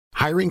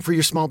Hiring for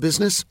your small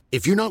business?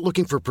 If you're not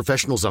looking for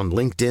professionals on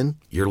LinkedIn,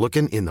 you're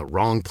looking in the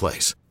wrong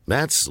place.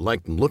 That's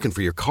like looking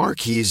for your car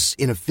keys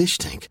in a fish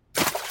tank.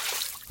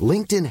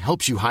 LinkedIn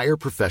helps you hire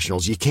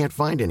professionals you can't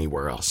find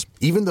anywhere else,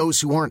 even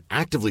those who aren't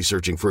actively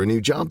searching for a new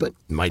job but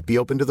might be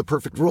open to the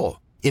perfect role.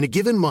 In a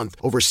given month,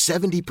 over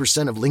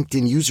 70% of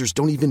LinkedIn users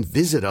don't even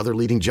visit other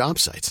leading job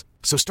sites.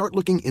 So start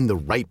looking in the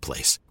right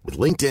place. With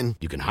LinkedIn,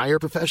 you can hire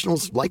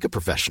professionals like a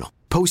professional.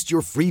 Post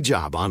your free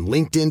job on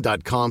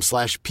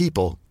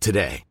linkedin.com/people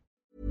today.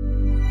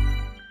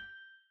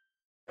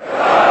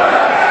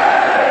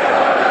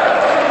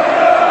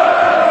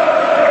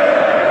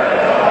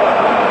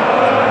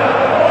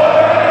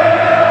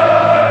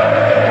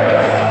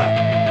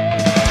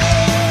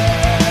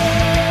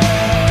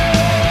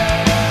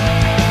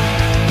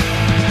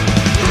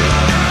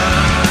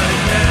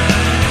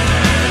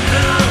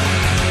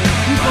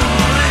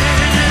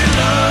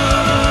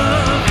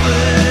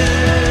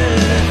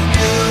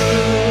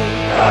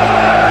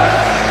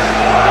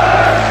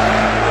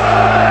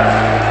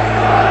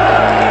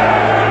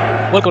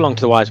 Welcome along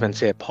to the Wise Men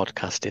Say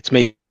podcast. It's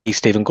me,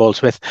 Stephen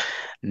Goldsmith,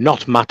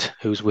 not Matt,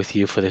 who's with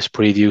you for this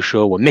preview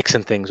show. We're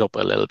mixing things up a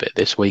little bit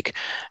this week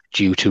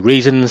due to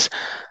reasons.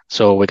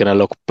 So we're going to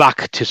look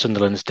back to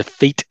Sunderland's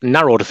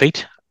narrow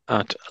defeat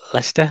at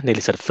Leicester.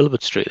 Nearly said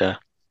Filbert Street there,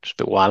 just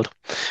a bit wild.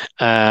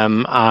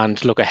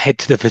 And look ahead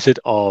to the visit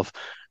of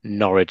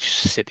Norwich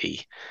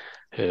City,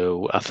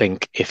 who I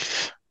think,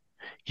 if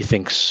you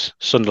think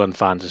Sunderland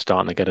fans are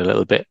starting to get a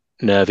little bit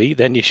nervy,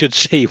 then you should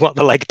see what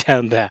they're like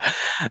down there.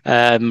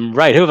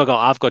 Right, who have I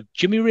got? I've got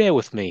Jimmy Ray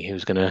with me,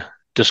 who's going to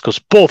discuss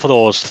both of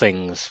those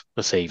things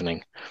this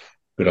evening.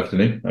 Good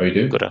afternoon. How are you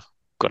doing?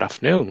 Good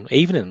afternoon,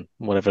 evening,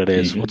 whatever it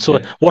is.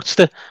 Evening, What's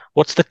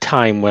the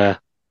time where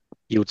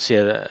you would say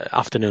that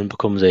afternoon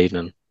becomes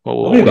evening?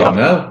 What about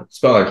now? It's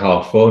about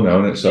like 4:30 now,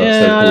 isn't it? So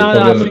it's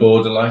probably on the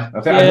borderline.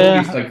 I think I know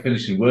it's like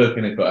finishing work,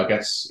 innit? But I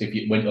guess if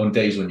you went on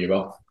days when you're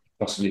off,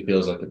 possibly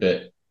feels like a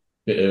bit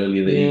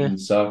earlier the evening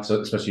start,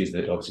 so especially as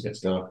it obviously gets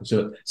dark.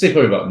 So say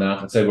probably about now.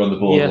 I'd say we're on the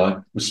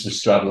borderline. We're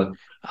straddling.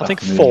 I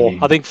think 4.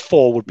 I think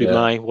 4 would be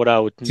what I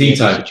would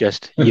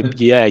suggest.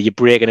 You're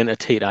breaking into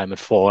tea time at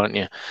 4, aren't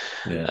you?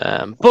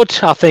 Yeah.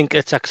 But I think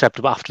it's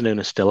acceptable. Afternoon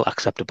is still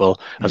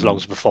acceptable as long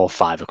as before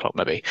 5 o'clock,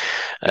 maybe.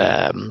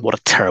 What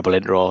a terrible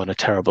intro and a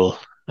terrible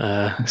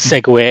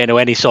segue into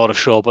any sort of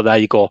show. But there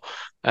you go.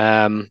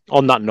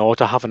 On that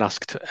note, I haven't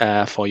asked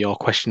for your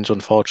questions,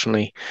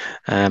 unfortunately.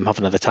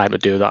 Haven't had the time to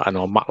do that. I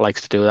know Matt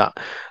likes to do that.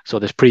 So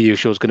this preview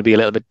show is going to be a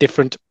little bit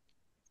different.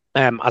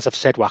 As I've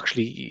said, we're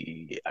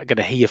actually going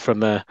to hear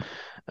from we're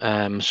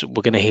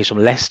going to hear some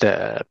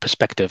Leicester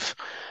perspective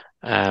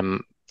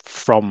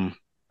from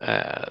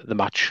the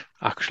match,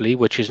 actually,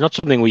 which is not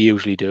something we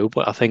usually do.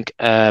 But I think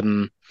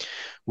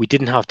we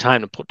didn't have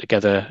time to put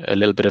together a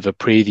little bit of a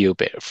preview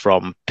bit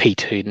from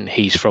Pete.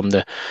 He's from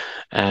the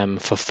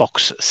For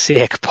Fox's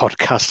Sake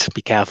podcast.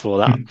 Be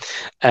careful of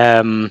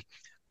that.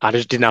 I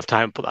just didn't have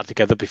time to put that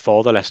together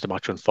before the Leicester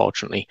match,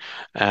 unfortunately.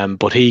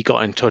 But he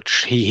got in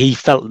touch. He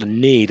felt the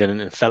need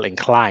and felt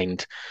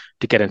inclined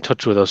to get in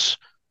touch with us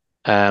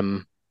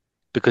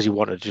because he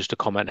wanted just to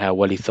comment how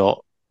well he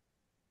thought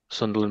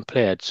Sunderland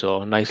played.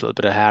 So a nice little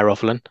bit of hair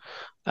ruffling.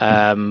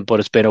 But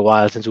it's been a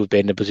while since we've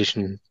been in a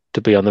position to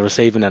be on the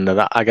receiving end of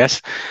that, I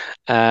guess.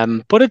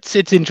 But it's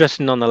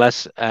interesting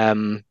nonetheless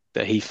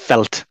that he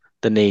felt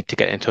the need to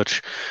get in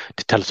touch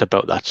to tell us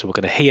about that. So we're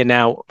going to hear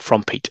now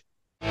from Pete.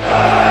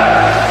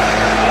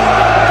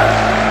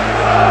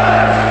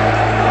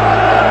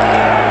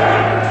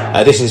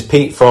 This is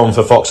Pete from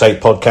For Fox's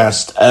Sake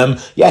podcast.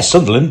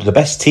 Sunderland, the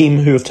best team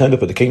who have turned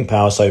up at the King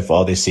Power so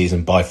far this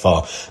season by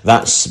far.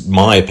 That's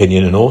my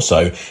opinion, and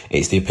also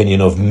it's the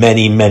opinion of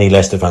many, many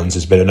Leicester fans.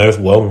 There's been an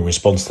overwhelming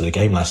response to the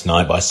game last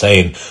night by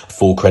saying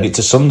full credit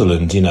to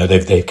Sunderland. You know,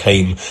 they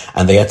came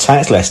and they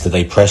attacked Leicester.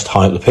 They pressed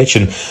high up the pitch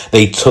and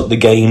they took the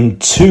game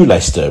to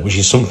Leicester, which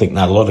is something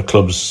that a lot of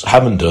clubs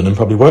haven't done and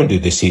probably won't do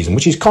this season,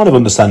 which is kind of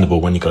understandable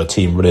when you've got a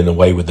team running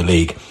away with the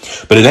league.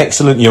 But an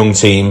excellent young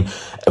team,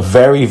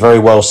 very, very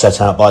well set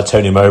out by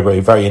Tony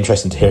Mowbray. Very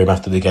interesting to hear him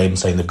after the game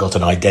saying they've got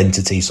an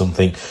identity,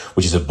 something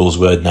which is a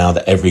buzzword now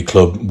that every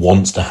club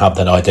wants to have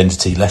that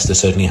identity. Leicester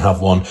certainly have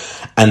one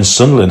and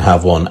Sunderland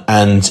have one,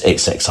 and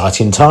it's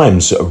exciting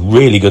times. A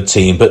really good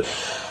team, but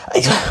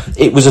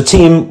it was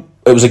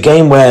a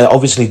game where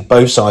obviously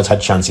both sides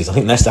had chances. I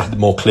think Leicester had the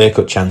more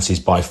clear-cut chances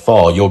by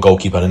far. Your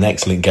goalkeeper had an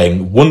excellent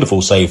game.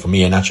 Wonderful save from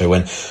Iheanacho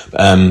when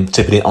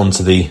tipping it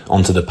onto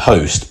the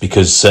post,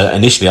 because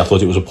initially I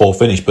thought it was a poor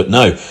finish, but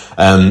no,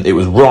 it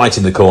was right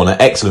in the corner.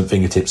 Excellent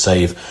fingertip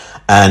save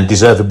and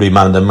deservedly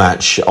man of the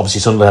match.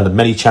 Obviously Sunderland had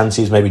many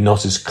chances, maybe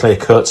not as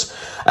clear-cut.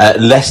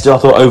 Leicester, I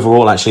thought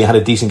overall actually had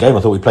a decent game.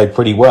 I thought we played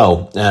pretty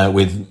well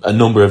with a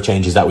number of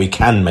changes that we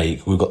can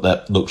make. We've got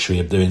that luxury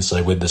of doing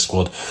so with the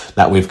squad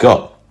that we've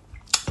got.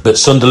 But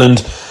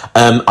Sunderland,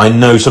 I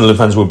know Sunderland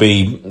fans will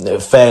be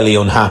fairly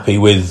unhappy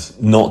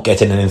with not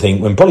getting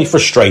anything, and probably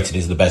frustrated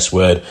is the best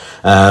word.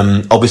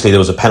 Obviously, there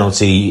was a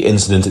penalty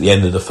incident at the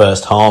end of the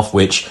first half,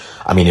 which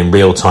I mean, in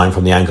real time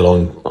from the angle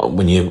on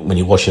when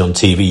you're watching on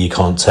TV, you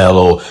can't tell,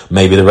 or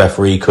maybe the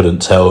referee couldn't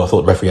tell. I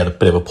thought the referee had a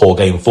bit of a poor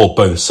game for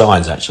both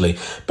sides actually,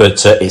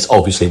 but it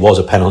obviously was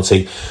a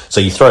penalty. So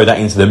you throw that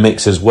into the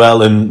mix as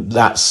well, and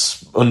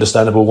that's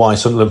understandable why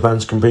Sunderland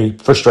fans can be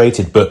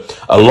frustrated.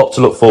 But a lot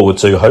to look forward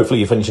to. Hopefully,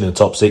 you finish in the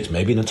top 6,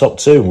 maybe in the top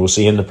 2, and we'll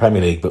see you in the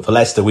Premier League. But for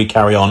Leicester, we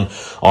carry on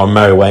our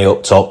merry way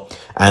up top.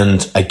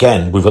 And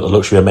again, we've got the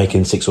luxury of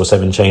making 6 or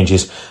 7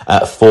 changes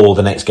for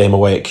the next game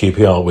away at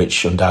QPR,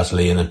 which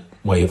undoubtedly, in the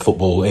way of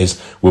football is,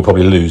 we'll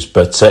probably lose.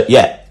 But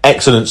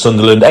excellent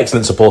Sunderland,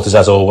 excellent supporters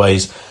as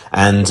always.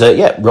 And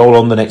roll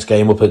on the next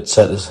game up at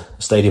the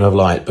Stadium of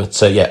Light.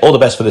 But all the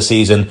best for the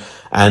season.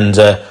 And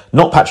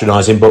not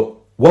patronising, but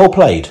well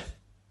played.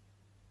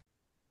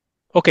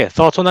 Okay,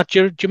 thoughts on that,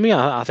 Jimmy?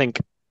 I think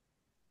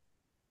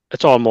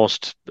it's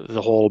almost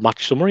the whole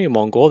match summary in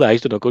one go there.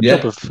 He's done a good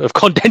job of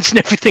condensing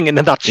everything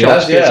into that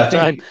short space of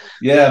time.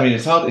 I mean,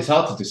 it's hard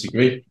to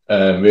disagree,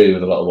 really,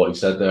 with a lot of what he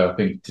said there. I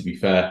think, to be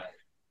fair,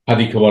 had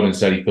he come on and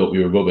said he thought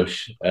we were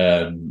rubbish,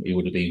 he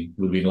would have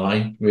been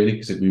lying, really,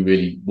 because we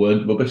really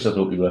weren't rubbish. I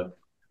thought we were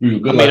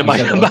good. I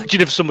mean,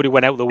 imagine if somebody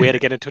went out of the way to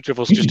get in touch with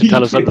us just to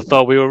tell us that they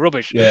thought we were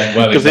rubbish. Yeah,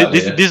 well, because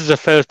this is the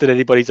first that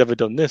anybody's ever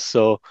done this.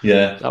 So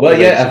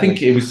I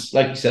think it was,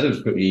 like you said, it was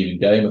a pretty even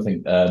game. I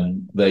think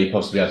they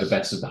possibly had the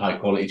best of the high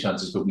quality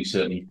chances, but we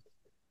certainly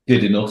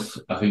did enough.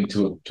 I think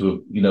to at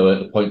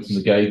a point in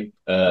the game,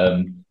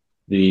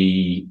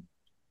 the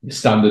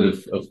standard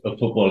of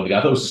football. I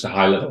thought it was just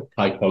a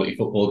high quality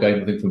football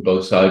game. I think from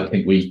both sides. I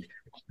think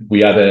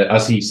we had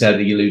as he said,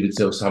 he alluded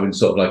to us having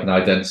sort of like an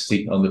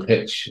identity on the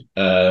pitch,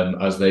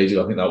 as they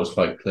do. I think that was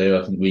quite clear.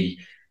 I think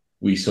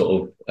we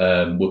sort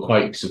of were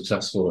quite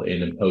successful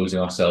in imposing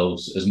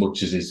ourselves as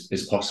much as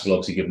is possible,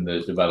 obviously given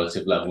the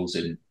relative levels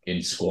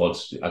in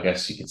squads. I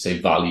guess you could say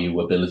value,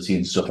 ability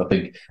and stuff. I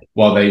think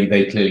while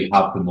they clearly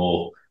have the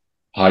more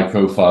high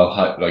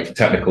profile, like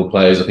technical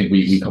players, I think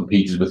we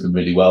competed with them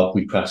really well.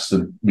 We pressed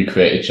them, we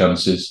created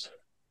chances.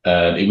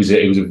 It was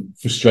a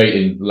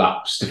frustrating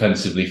lapse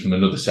defensively from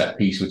another set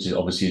piece, which is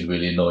obviously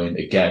really annoying.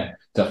 Again,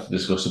 to have to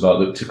discuss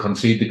about to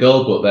concede the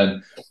goal, but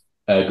then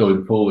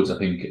going forwards, I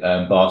think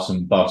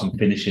Barton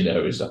finishing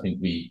errors. I think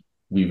we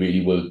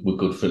really were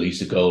good for at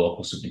least a goal or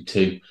possibly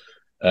 2.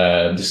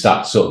 The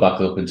stats sort of back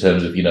up in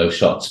terms of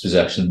shots,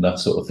 possession, that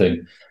sort of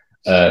thing.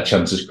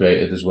 Chances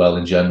created as well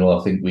in general.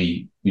 I think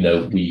we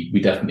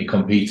definitely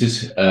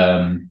competed.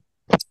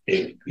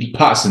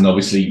 Patterson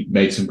obviously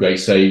made some great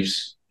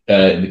saves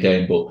in the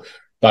game, but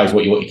that is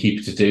what you want your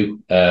keeper to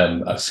do.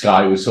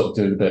 Sky was sort of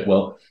doing a bit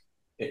well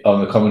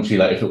on the commentary,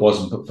 like if it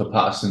wasn't for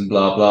Patterson,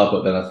 blah blah.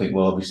 But then I think,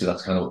 well, obviously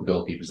that's kind of what the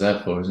goalkeeper's there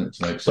for, isn't it?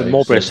 To make saves. But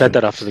Mowbray said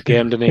that after the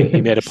game, didn't he?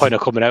 He made a point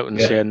of coming out and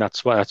saying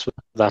that's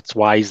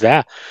why he's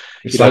there.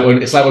 It's like when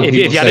people say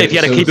if you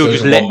had a keeper who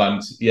just one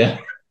band,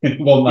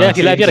 if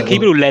you had a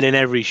keeper who led in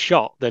every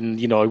shot, then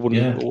it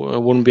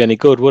wouldn't be any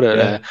good, would it?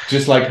 Yeah.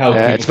 Just like how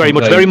it's very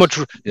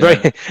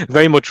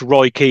much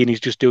Roy Keane.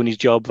 He's just doing his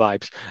job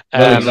vibes.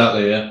 Well,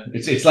 exactly. Yeah,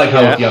 it's like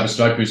how if you have a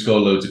striker who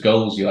scored loads of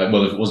goals, you're like,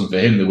 well, if it wasn't for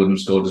him, they wouldn't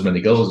have scored as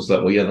many goals. It's like,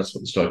 well, yeah, that's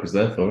what the striker's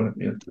there for,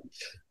 isn't it? Yeah.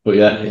 But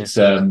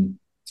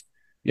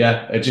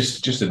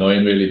it's just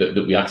annoying really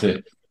that we had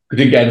to. We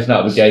didn't get anything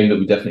out of the game that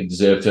we definitely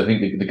deserved to. I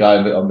think the guy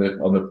on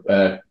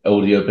the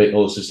audio bit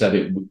also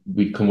said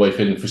we'd come away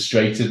feeling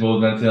frustrated more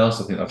than anything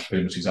else. I think that's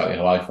pretty much exactly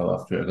how I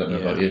felt after it. I don't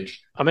know about you.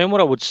 I mean, what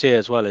I would say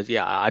as well is,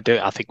 I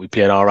think we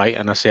played all right,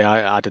 and I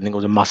didn't think it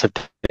was a massive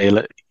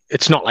deal.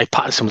 It's not like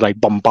Patterson was like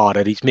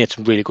bombarded. He's made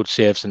some really good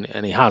saves,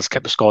 and he has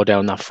kept the score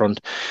down that front.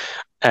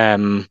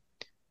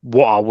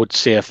 What I would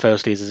say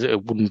firstly is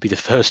it wouldn't be the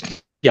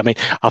first. I mean,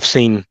 I've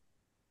seen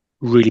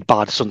really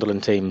bad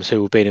Sunderland teams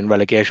who have been in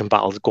relegation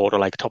battles go to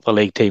like top of the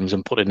league teams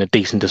and put in a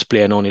decent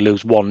display and only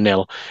lose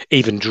 1-0,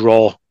 even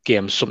draw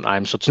games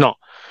sometimes. So it's not,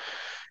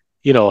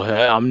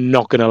 I'm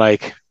not going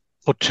to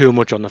put too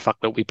much on the fact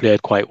that we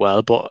played quite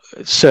well, but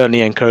certainly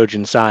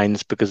encouraging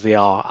signs because they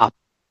are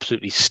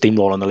absolutely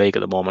steamrolling the league at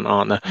the moment,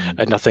 aren't they?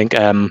 Mm-hmm. And I think,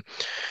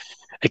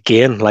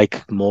 again,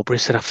 like Mowbray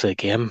said after the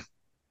game,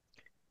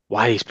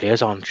 why these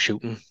players aren't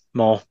shooting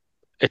more,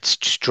 it's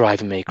just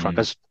driving me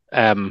crackers.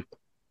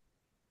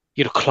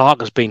 Clark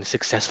has been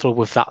successful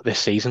with that this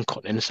season,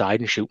 cutting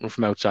inside and shooting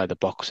from outside the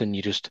box, and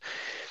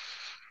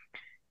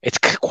it's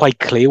quite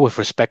clear with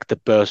respect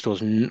that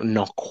Burstow's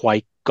not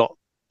quite got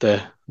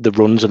the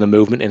runs and the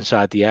movement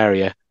inside the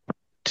area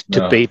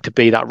to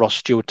be that Ross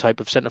Stewart type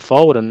of centre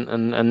forward,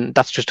 and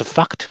that's just a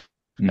fact.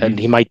 Mm-hmm. And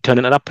he might turn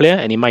into that player,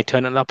 and he might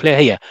turn into that player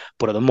here,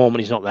 but at the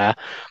moment he's not there.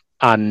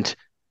 And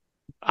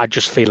I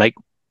just feel like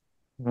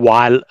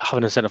while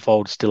having a centre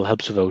forward still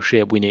helps with our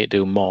shape, we need to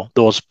do more.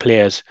 Those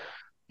players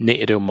need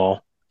to do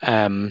more.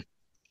 Well,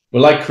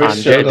 like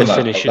Chris showed on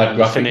that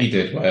graphic he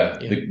did, where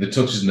the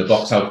touches in the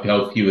box,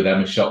 how few of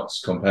them are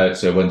shots compared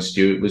to when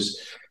Stewart was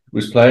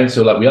playing.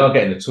 So we are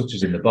getting the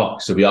touches in the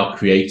box, so we are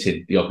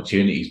creating the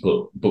opportunities,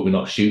 but we're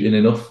not shooting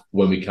enough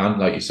when we can,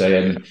 like you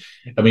say. And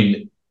I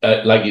mean,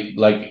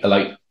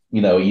 like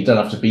you don't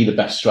have to be the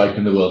best striker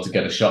in the world to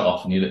get a shot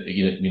off, and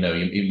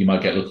you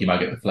might get lucky, you might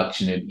get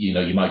deflection, and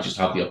you might just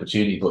have the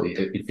opportunity. But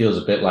it feels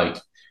a bit like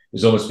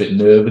he's almost a bit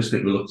nervous, a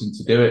bit reluctant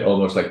to do it,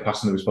 almost like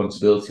passing the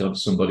responsibility on to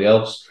somebody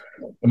else.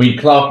 I mean,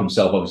 Clark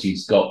himself, obviously,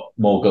 he's got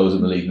more goals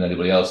in the league than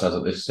anybody else has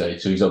at this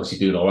stage, so he's obviously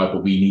doing all right.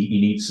 But he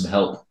needs some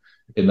help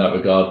in that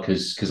regard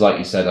because, like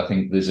you said, I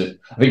think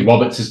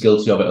Roberts is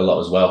guilty of it a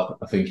lot as well.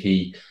 I think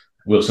he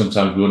will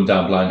sometimes run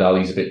down blind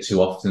alleys a bit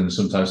too often, and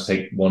sometimes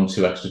take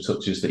 1-2 extra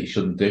touches that he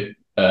shouldn't do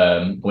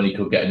when he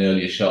could get an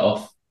earlier shot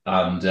off.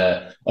 And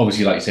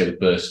obviously, like you say with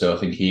Burstow, I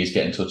think he is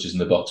getting touches in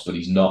the box, but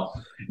he's not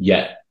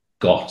yet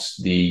got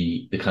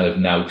the kind of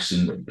nous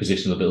and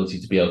positional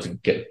ability to be able to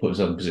put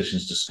himself in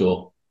positions to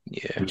score.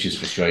 Yeah, which is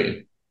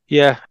frustrating.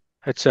 Yeah,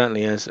 it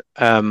certainly is.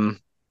 And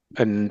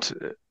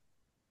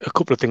a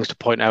couple of things to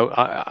point out.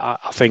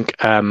 I think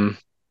let's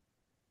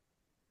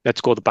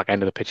go to the back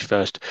end of the pitch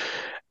first.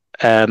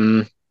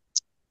 Luke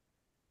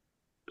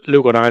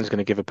O'Nine's going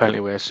to give a penalty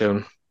away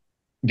soon.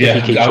 Yeah,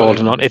 if he keeps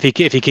holding on. If he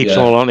keeps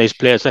holding on to his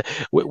players,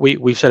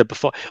 we've said it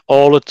before.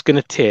 All it's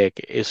going to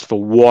take is for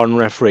one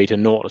referee to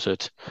notice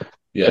it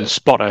and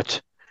spot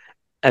it.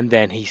 And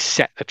then he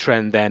set the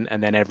trend then,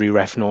 and then every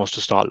ref knows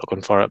to start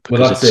looking for it.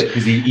 Well, that's it,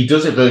 because he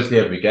does it virtually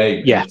every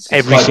game. Yeah,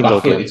 every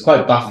single game. It's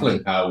quite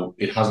baffling how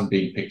it hasn't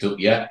been picked up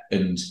yet.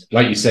 And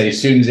like you say,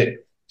 as soon as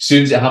it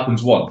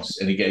happens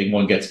once and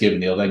one gets given,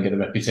 he'll then get a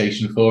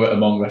reputation for it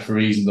among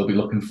referees, and they'll be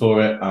looking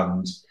for it.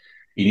 And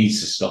he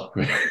needs to stop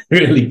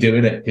really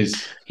doing it,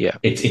 because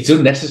it's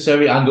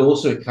unnecessary, and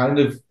also it kind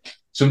of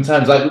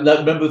sometimes like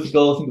remember the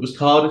goal I think it was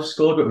Cardiff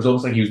scored, but it was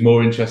almost like he was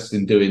more interested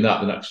in doing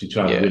that than actually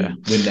trying to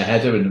win the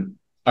header. And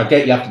I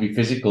get you have to be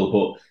physical,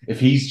 but if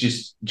he's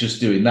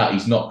just doing that,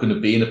 he's not going to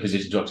be in a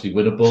position to actually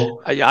win a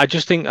ball. I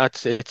just think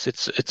that's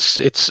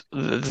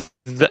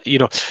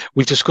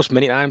we've discussed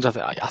many times.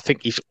 I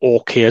think he's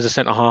okay as a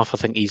centre half. I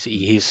think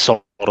he's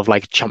sort of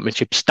like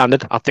championship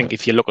standard. I think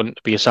if you're looking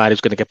to be a side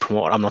who's going to get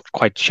promoted, I'm not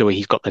quite sure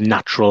he's got the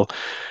natural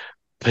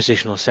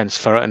positional sense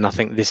for it. And I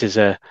think this is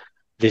an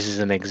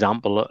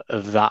example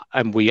of that,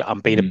 and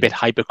I'm being a bit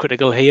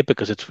hypercritical here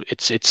because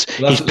he's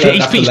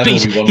playing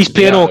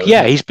okay.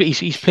 Yeah, he's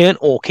playing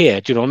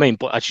okay. Do you know what I mean?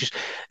 But it's just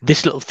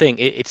this little thing.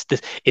 It's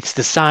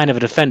the sign of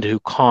a defender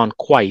who can't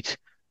quite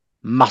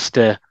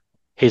master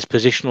his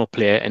positional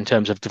play in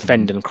terms of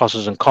defending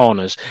crosses and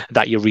corners,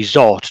 that you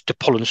resort to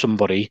pulling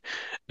somebody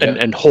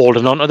and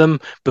holding on to them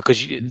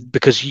because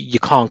you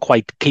can't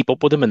quite keep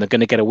up with them, and they're going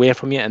to get away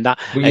from you, and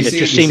it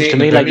just seems to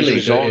me like he's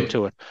resorting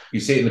to it. You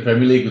see it in the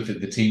Premier League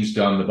with the teams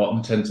down the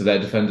bottom their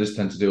defenders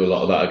tend to do a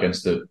lot of that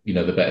against the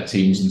better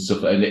teams and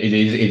stuff, and it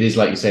is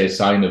like you say, a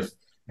sign of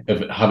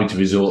having to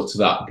resort to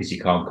that because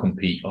you can't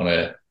compete on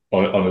a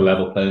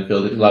level playing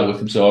field if you like with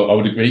them. So I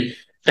would agree.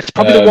 It's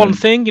probably the one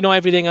thing,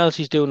 everything else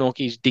he's doing.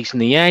 Okay, he's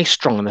decent in the air, he's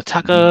strong in the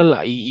tackle,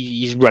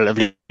 he's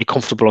relatively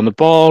comfortable on the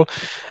ball.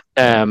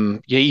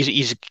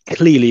 He's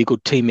clearly a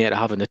good teammate to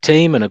have in the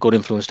team and a good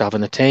influence to have in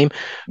the team.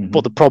 Mm-hmm.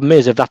 But the problem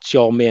is, if that's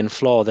your main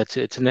flaw,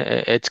 it's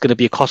going to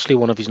be a costly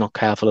one if he's not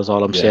careful, is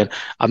all I'm saying.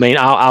 I mean,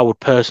 I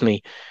would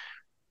personally,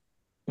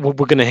 we're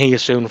going to hear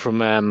soon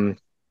from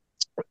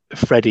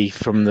Freddie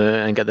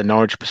and get the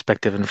Norwich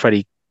perspective, and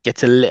Freddie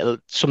gets a little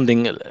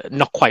something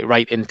not quite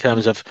right in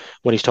terms of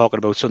when he's talking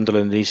about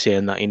Sunderland. He's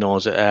saying that he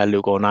knows that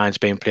Luke O'Nine's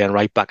been playing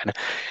right back, and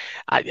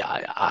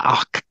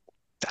I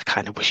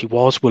kind of wish he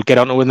was. We'll get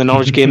on to win the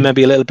Norwich game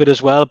maybe a little bit as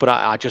well, but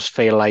I just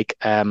feel like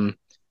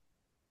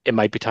it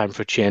might be time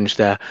for a change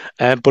there.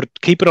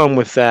 But keep it on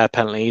with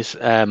penalties.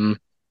 I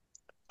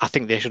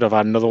think they should have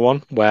had another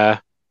one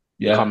where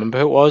I can't remember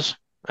who it was.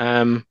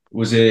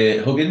 Was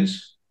it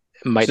Huggins?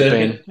 It might have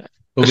been.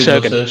 It was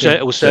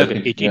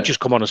Serkin. He'd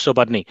just come on a sub,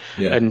 hadn't he?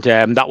 Yeah.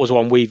 And that was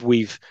one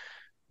we've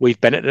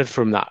benefited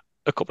from that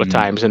a couple of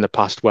times in the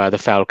past, where the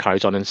foul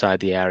carries on inside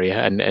the area,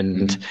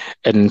 and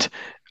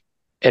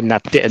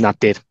that did,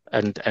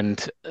 and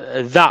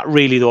that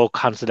really though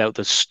cancelled out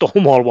the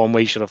Stonewall one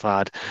we should have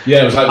had.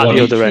 Yeah, it was like at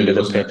the other end of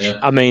the pitch.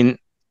 I mean,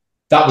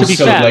 that was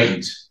so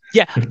blatant.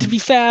 Yeah, to be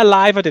fair,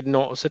 live I didn't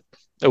notice it.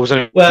 It was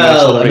it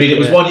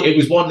was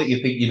one that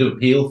you think you'd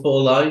appeal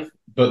for live,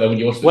 but then when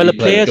you watch the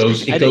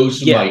replay, it goes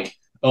from like,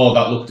 oh,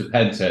 that looked a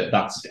pen to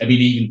that's. I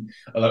mean, even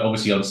like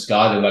obviously on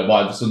Sky, they're like, why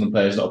have the Sunderland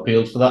players not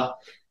appealed for that?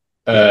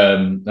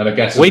 And I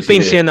guess we've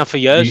been seeing that for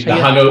years. The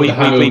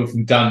hangover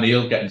from Dan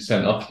Neil getting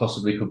sent off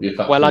possibly could be a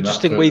factor. Well, I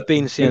just think we've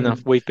been seeing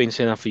that. We've been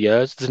seeing that for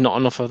years. There's not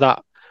enough of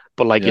that.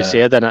 But like you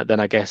say, then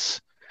I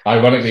guess.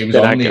 Ironically, it was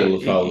on Neil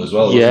the foul as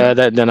well. Yeah,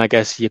 then I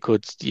guess you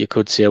could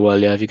say, well,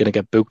 yeah, if you're going to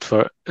get booked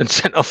for it and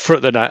sent off for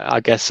it, then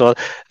I guess so.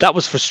 That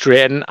was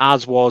frustrating,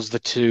 as was the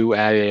two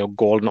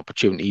golden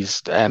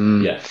opportunities.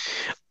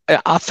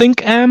 I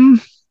think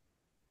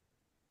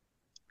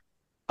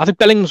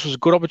Bellingham's was a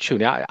good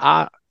opportunity.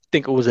 I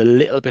think it was a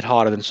little bit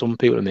harder than some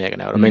people are making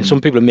out. I mean,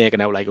 some people are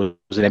making out like it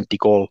was an empty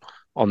goal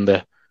on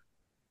the,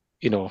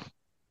 a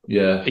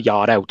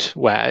yard out,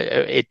 where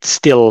it's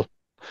still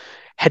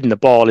heading the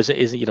ball is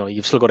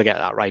you've still got to get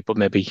that right. But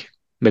maybe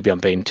I'm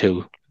being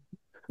too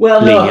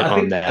Well, no, lenient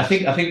on there. I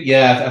think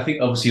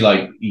obviously,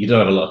 like, you don't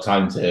have a lot of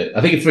time to.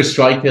 I think for a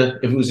striker,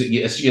 if it was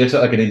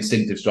like an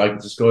instinctive striker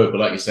to score it, but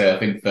like you say, I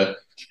think for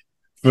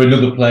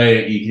another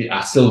player,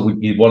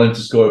 you'd want him to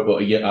score it,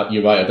 but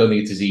you're right. I don't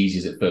think it's as easy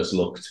as it first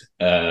looked.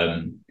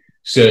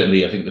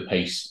 Certainly, I think the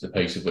pace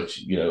of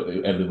which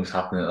everything was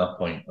happening at that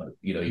point,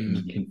 you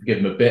can forgive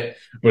him a bit,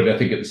 but I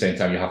think at the same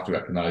time you have to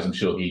recognise. I'm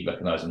sure he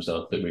recognised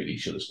himself that really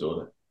should have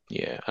scored it.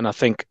 Yeah, and I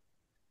think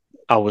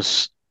I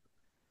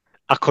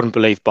couldn't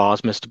believe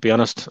Bars missed, to be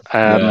honest.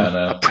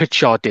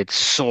 Pritchard did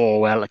so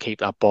well to keep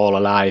that ball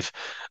alive.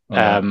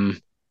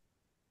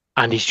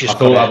 And he's just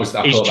got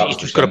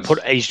to put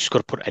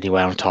it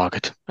anywhere on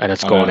target, and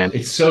it's going in.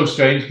 It's so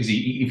strange because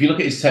if you look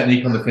at his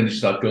technique on the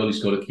finish that goal he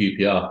scored at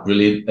QPR,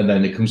 brilliant, and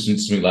then it comes to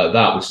something like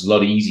that, which is a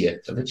lot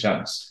easier for the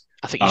chance.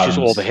 I think he's just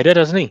overhit it,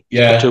 hasn't he?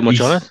 Yeah, too much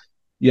on it.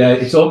 Yeah,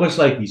 it's almost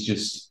like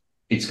it's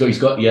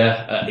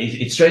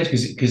strange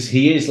because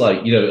he is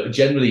like,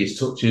 generally his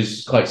touch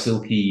is quite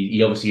silky.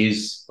 He obviously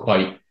is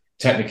quite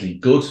technically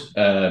good.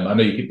 I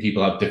know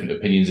people have different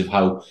opinions of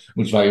how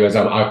much value he has.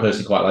 I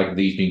personally quite like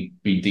these being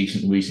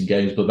decent in recent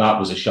games, but that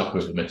was a shocker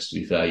of a miss. To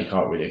be fair, you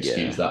can't really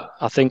excuse that.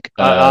 I think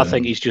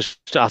he's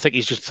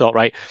just thought,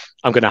 right,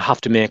 I'm going to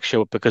have to make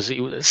sure, because it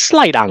was a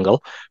slight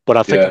angle, but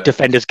I think the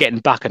defender's getting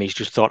back, and he's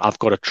just thought, I've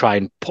got to try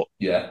and put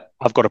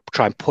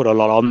a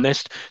lot on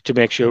this to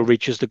make sure it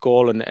reaches the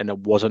goal, and it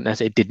wasn't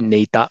necessary. It didn't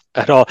need that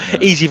at all. Yeah.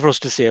 Easy for us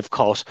to say, of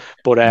course,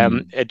 but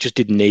it just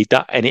didn't need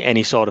that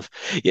any sort of.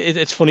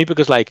 It's funny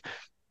because, like,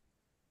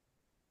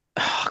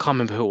 I can't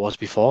remember who it was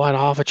before. I had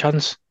half a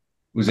chance.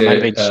 Was it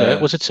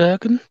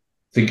Serkin? I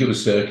think it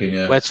was Serkin.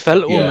 Yeah. Where it's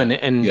fell to him,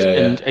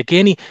 and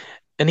again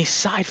he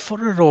side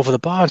footed it over the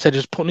bar instead of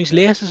just putting his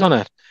laces on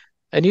it.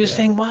 And you just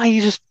think, why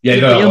you just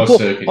it was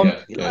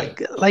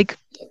Serkin. Like.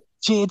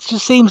 It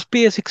just seems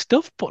basic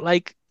stuff, but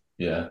like,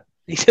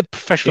 he's a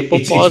professional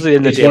footballer.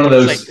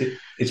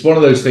 It's one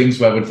of those things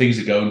where when things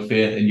are going for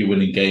you and you're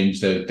winning games,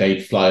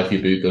 they'd fly off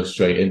your boot, go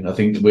straight in. I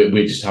think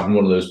we're just having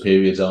one of those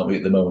periods, aren't we,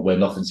 at the moment, where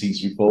nothing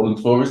seems to be falling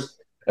for us,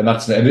 and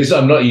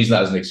I'm not using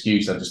that as an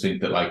excuse. I just think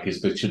that, like,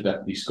 his bit should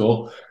definitely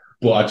score,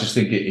 but I just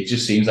think it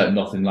just seems like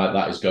nothing like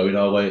that is going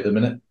our way at the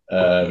minute.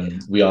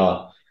 We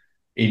are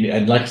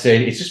and like I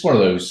say, it's just one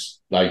of those,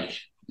 like,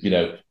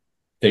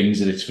 things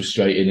that it's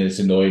frustrating and it's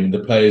annoying.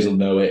 The players will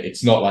know it.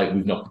 It's not like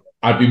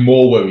I'd be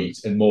more worried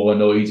and more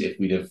annoyed if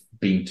we'd have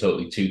been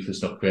totally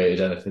toothless, not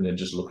created anything, and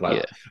just looked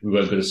like we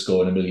weren't going to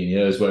score in a million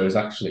years. Whereas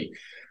actually,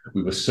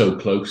 we were so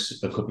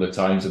close a couple of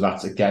times, and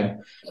that's,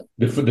 again,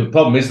 the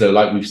problem is, though,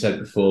 like we've said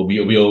before,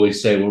 we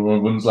always say when we're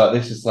runs like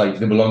this, it's like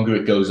the longer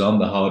it goes on,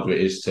 the harder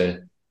it is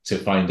to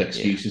find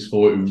excuses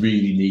for it. We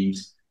really need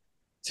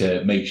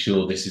to make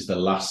sure this is the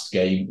last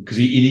game, because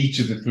in each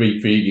of the three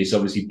previous,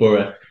 obviously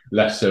Borough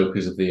less so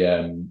because of the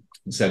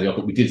sending off,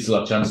 but we did still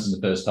have chances in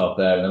the first half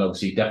there, and then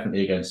obviously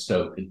definitely against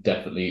Stoke and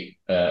definitely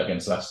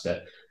against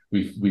Leicester,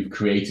 we've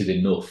created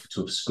enough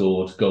to have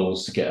scored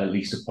goals to get at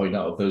least a point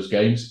out of those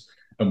games,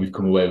 and we've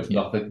come away with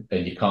nothing.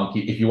 And you can't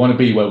if you want to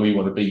be where we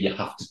want to be, you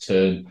have to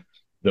turn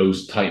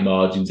those tight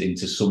margins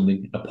into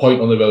something. A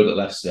point on the road at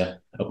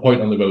Leicester, a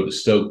point on the road at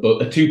Stoke,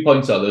 but 2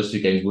 points out of those two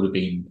games would have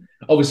been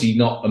obviously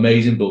not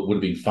amazing, but would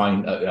have been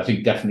fine. I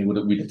think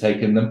definitely we'd have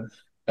taken them,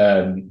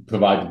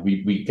 provided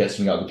we get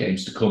something out of the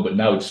games to come. But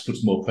now it just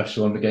puts more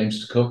pressure on the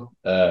games to come.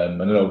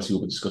 And then obviously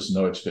we'll be discussing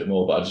Norwich a bit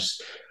more, but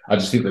I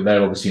just think that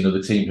they're obviously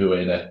another team who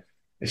are in a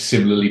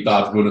similarly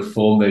bad run of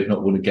form. They've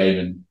not won a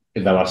game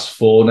in their last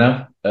 4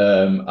 now.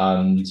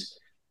 And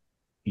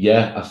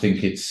yeah, I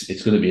think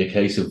it's going to be a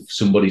case of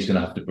somebody's going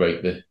to have to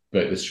break the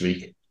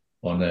streak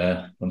on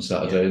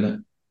Saturday, isn't it?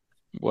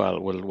 Well,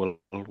 we'll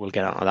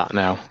get on to that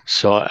now.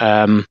 So,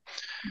 when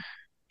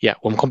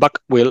we come back,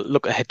 we'll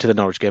look ahead to the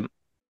Norwich game.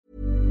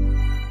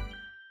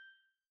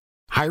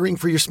 Hiring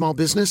for your small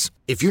business?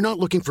 If you're not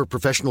looking for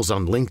professionals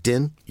on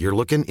LinkedIn, you're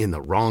looking in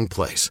the wrong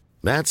place.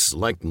 That's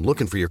like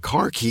looking for your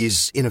car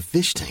keys in a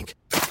fish tank.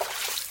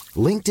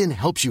 LinkedIn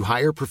helps you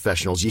hire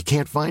professionals you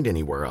can't find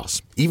anywhere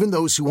else, even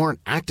those who aren't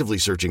actively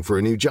searching for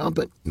a new job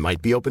but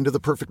might be open to the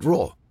perfect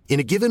role. In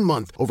a given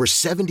month, over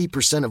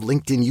 70% of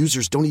LinkedIn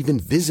users don't even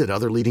visit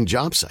other leading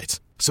job sites.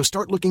 So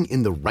start looking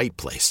in the right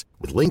place.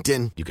 With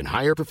LinkedIn, you can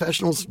hire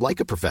professionals like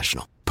a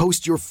professional.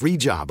 Post your free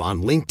job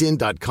on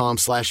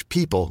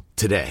linkedin.com/people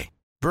today.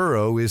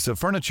 Burrow is a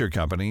furniture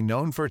company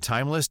known for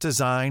timeless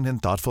design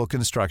and thoughtful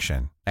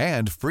construction,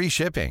 and free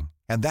shipping.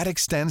 And that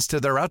extends to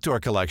their outdoor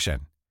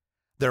collection.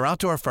 Their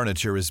outdoor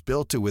furniture is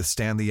built to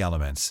withstand the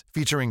elements,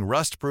 featuring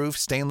rust-proof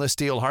stainless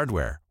steel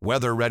hardware,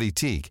 weather-ready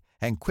teak,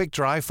 and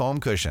quick-dry foam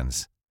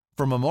cushions.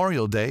 For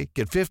Memorial Day,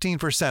 get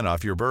 15%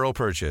 off your Burrow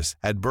purchase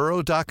at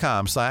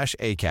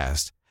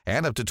burrow.com/ACAST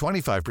and up to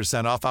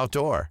 25% off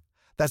outdoor.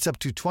 That's up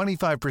to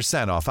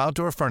 25% off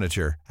outdoor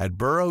furniture at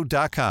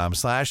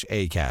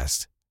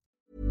burrow.com/ACAST.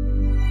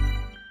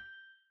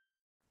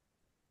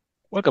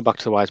 Welcome back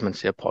to the Wise Men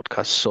Say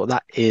podcast. So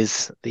that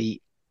is the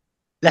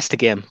Leicester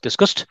game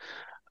discussed.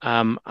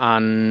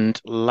 And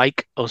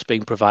like us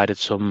being provided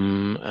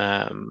some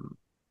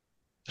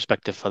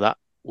perspective for that,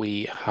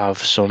 we have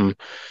some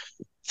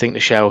thing to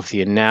share with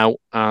you now,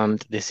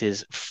 and this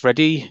is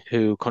Freddie,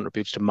 who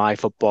contributes to My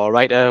Football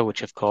Writer,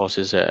 which of course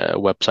is a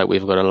website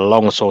we've got a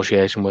long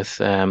association with.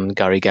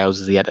 Gary Gowes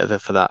is the editor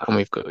for that, and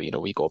we've got,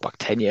 we go back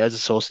 10 years or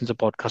so since the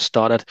podcast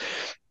started.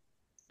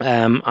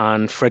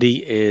 And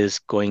Freddie is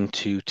going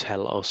to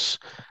tell us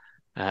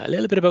a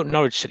little bit about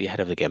Norwich City ahead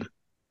of the game.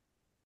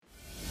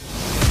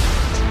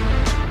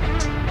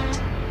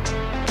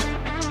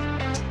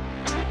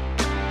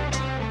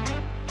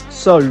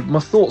 So, my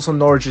thoughts on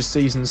Norwich's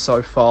season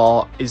so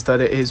far is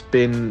that it has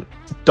been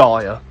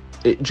dire.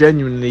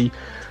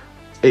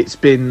 It's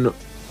been,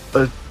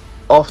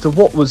 after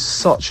what was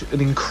such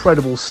an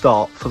incredible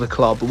start for the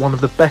club, one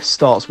of the best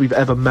starts we've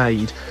ever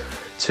made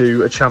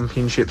to a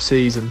championship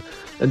season.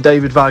 And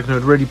David Wagner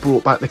had really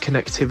brought back the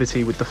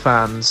connectivity with the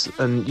fans,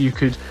 and you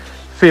could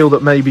feel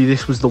that maybe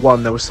this was the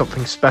one. There was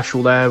something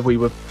special there. I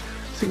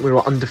think we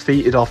were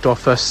undefeated after our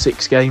first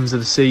 6 games of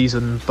the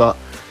season, but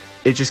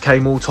it just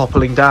came all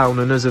toppling down,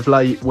 and as of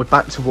late we're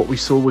back to what we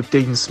saw with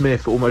Dean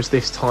Smith almost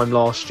this time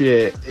last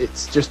year.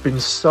 It's just been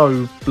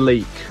so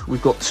bleak.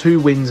 We've got 2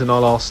 wins in our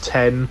last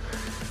 10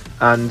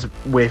 and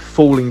we're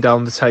falling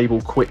down the table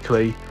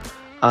quickly,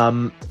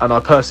 and I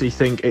personally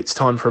think it's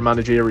time for a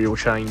managerial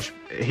change.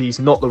 He's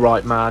not the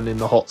right man in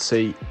the hot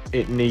seat.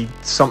 It needs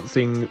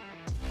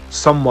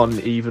someone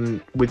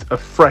even with a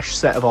fresh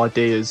set of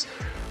ideas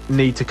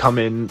need to come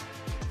in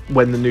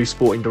when the new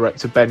sporting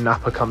director Ben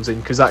Napper comes in,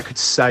 because that could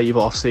save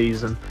our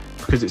season,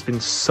 because it's been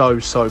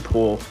so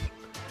poor.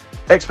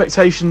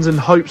 Expectations and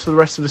hopes for the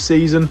rest of the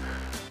season,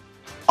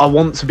 I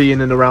want to be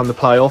in and around the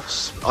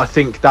playoffs. I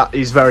think that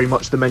is very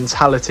much the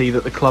mentality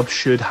that the club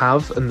should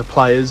have, and the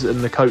players and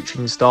the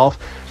coaching staff,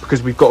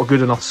 because we've got a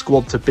good enough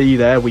squad to be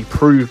there. We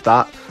proved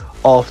that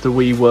after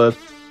we were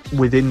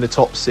within the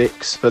top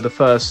 6 for the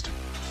first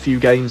few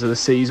games of the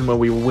season, where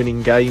we were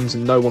winning games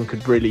and no one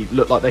could really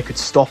look like they could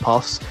stop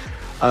us.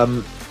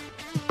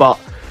 But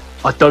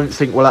I don't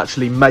think we'll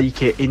actually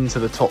make it into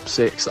the top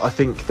 6. I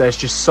think there's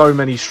just so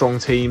many strong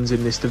teams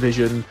in this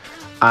division,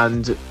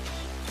 and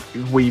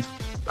we've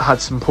had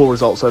some poor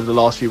results over the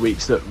last few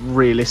weeks that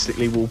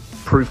realistically will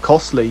prove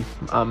costly.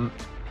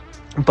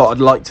 But I'd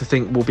like to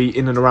think we'll be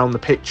in and around the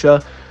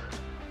picture.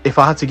 If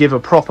I had to give a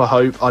proper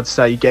hope, I'd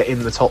say get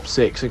in the top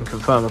 6 and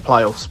confirm a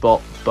playoff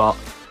spot, but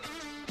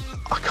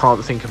I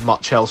can't think of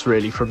much else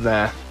really from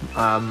there,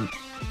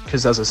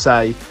 because as I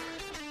say,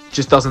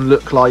 just doesn't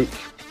look like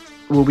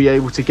we'll be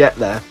able to get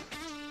there.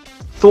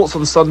 Thoughts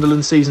on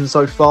Sunderland's season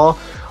so far?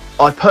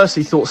 I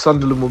personally thought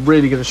Sunderland were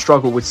really going to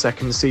struggle with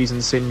second season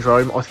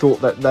syndrome. I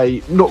thought that they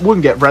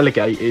wouldn't get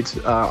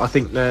relegated. I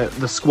think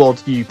the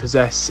squad you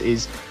possess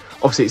is,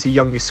 obviously it's the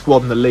youngest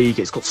squad in the league.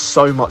 It's got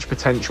so much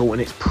potential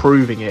and it's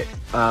proving it.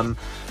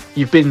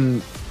 You've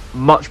been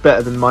much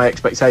better than my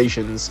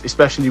expectations,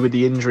 especially with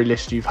the injury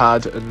list you've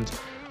had, and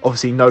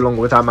obviously no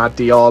longer with Amad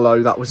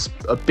Diallo. That was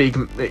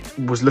it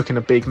was looking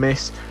a big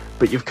miss,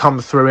 but you've come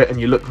through it and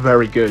you look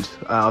very good.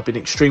 I've been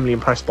extremely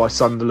impressed by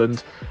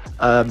Sunderland.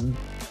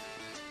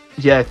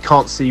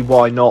 Can't see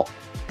why not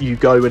you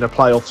go in a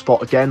playoff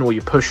spot again, or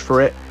you push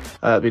for it.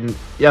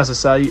 As I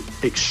say,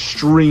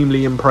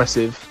 extremely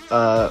impressive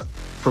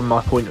from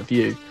my point of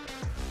view.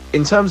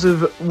 In terms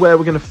of where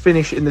we're going to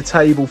finish in the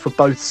table for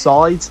both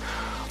sides,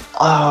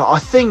 I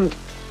think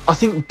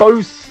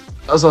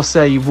both, as I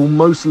say, will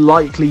most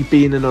likely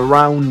be in and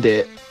around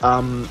it,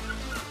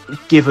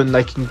 given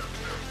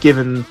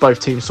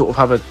both teams sort of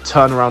have a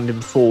turnaround in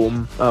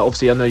form.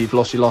 Obviously, I know you've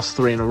lost your last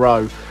 3 in a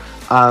row.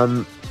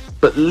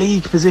 But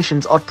league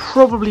positions, I'd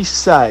probably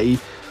say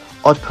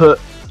I'd put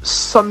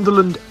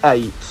Sunderland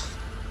 8th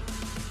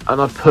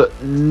and I'd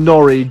put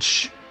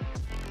Norwich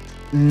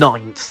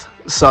 9th.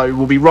 So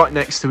we'll be right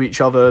next to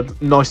each other,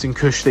 nice and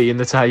cushy in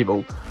the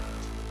table.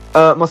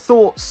 My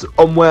thoughts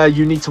on where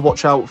you need to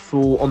watch out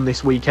for on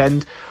this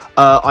weekend.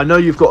 I know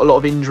you've got a lot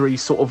of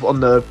injuries sort of on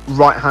the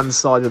right-hand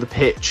side of the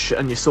pitch,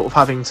 and you're sort of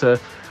having to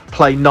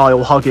play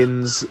Niall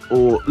Huggins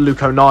or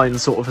Luke O'Nien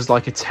sort of as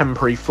like a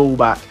temporary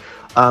fullback.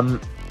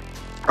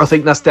 I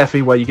think that's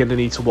definitely where you're going to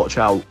need to watch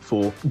out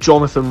for.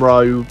 Jonathan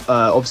Rowe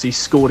obviously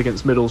scored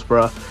against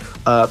Middlesbrough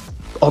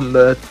on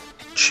the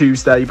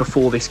Tuesday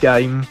before this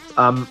game,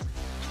 and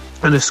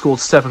has scored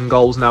 7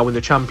 goals now in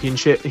the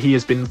Championship. He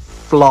has been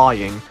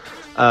flying.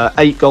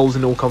 8 goals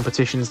in all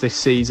competitions this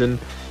season.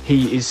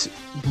 He is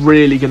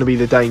really going to be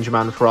the danger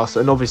man for us.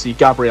 And obviously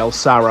Gabriel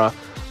Sara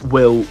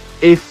will,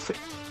 if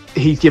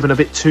he's given a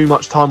bit too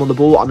much time on the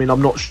ball, I mean,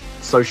 I'm not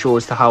so sure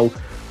as to how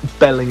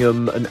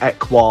Bellingham and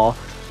Ekwa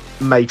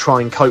may try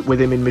and cope with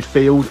him in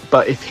midfield,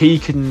 but if he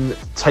can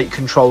take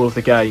control of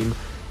the game,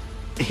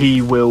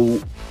 he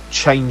will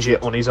change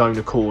it on his own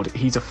accord.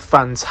 He's a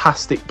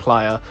fantastic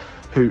player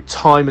who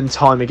time and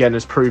time again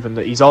has proven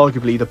that he's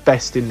arguably the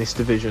best in this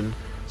division.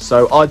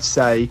 So I'd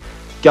say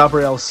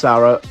Gabriel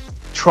Sara,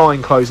 try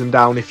and close him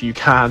down if you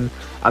can,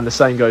 and the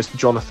same goes for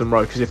Jonathan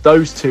Rowe, because if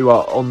those two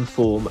are on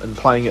form and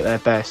playing at their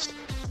best,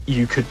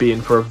 you could be in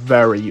for a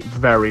very,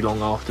 very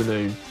long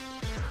afternoon.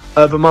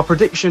 But my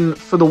prediction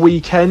for the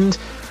weekend,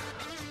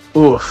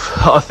 Oof,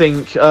 I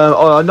think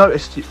I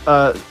noticed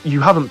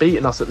you haven't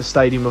beaten us at the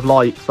Stadium of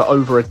Light for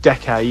over a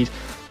decade,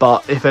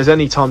 but if there's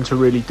any time to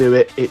really do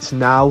it, it's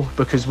now,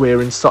 because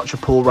we're in such a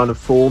poor run of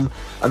form,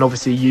 and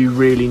obviously you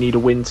really need a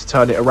win to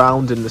turn it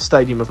around, and the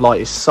Stadium of Light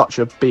is such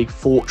a big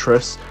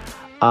fortress.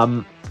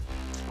 I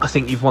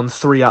think you've won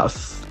 3 out of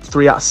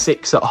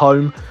 6 at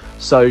home,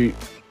 so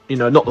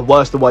not the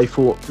worst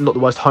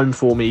home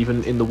form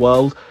even in the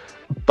world,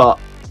 but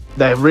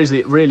there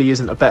really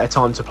isn't a better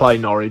time to play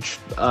Norwich.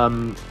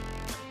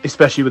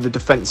 Especially with the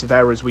defensive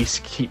errors we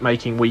keep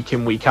making week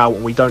in, week out,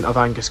 and we don't have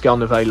Angus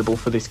Gunn available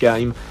for this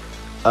game.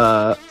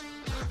 So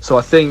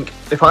I think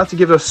if I had to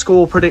give a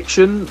score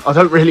prediction, I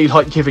don't really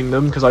like giving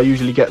them because I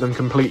usually get them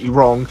completely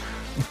wrong,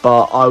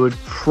 but I would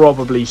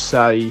probably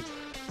say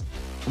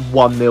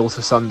 1-0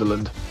 to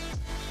Sunderland.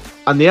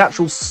 And the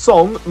actual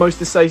song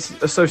most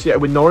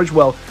associated with Norwich,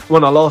 well,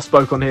 when I last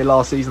spoke on here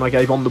last season, I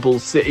gave On the Ball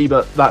City,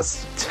 but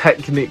that's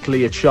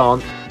technically a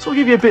chant. So I'll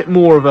give you a bit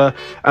more of an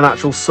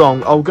actual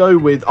song. I'll go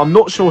with, I'm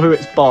not sure who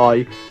it's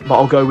by, but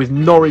I'll go with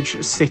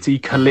Norwich City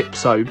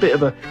Calypso. Bit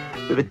of a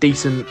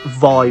decent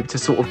vibe to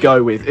sort of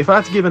go with. If I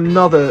had to give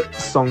another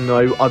song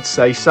though, I'd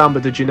say Samba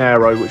de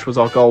Janeiro, which was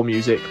our goal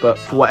music, but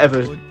for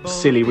whatever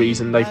silly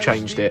reason they've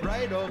changed it.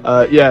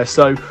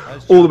 So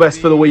all the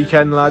best for the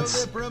weekend,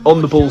 lads.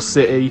 On the Ball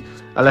City,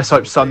 and let's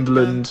hope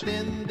Sunderland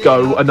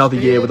go another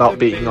year without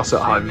beating us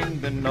at home.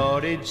 The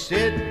Norwich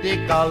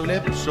City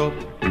Calypso.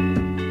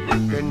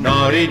 The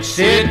Norwich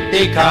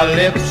City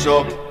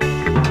Calypso.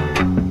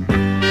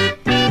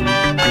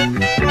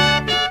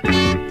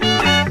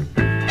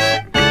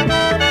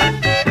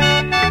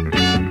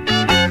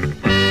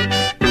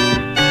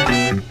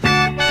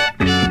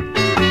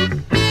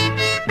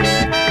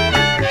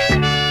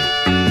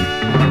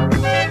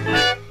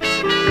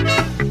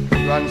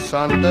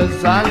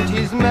 Saunders and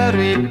his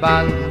merry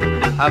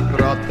band have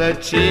brought the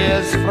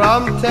cheers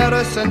from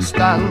terrace and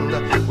stand,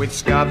 with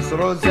scarves,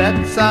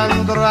 rosettes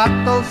and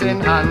rattles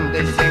in hand.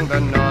 They sing the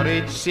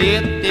Norwich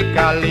City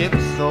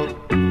Calypso.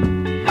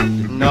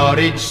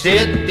 Norwich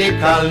City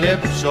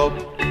Calypso.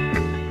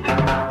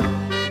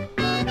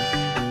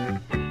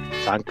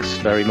 Thanks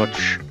very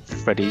much,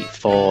 Freddie,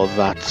 for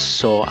that.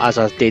 So as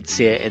I did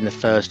say in the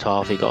first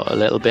half, he got a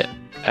little bit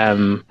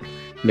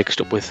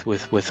mixed up with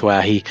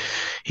where he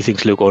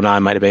thinks Luke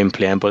O'Nien might have been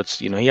playing, but it's,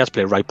 he has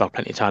played right back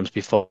plenty of times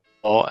before.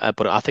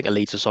 But I think it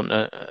leads us on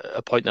to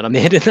a point that I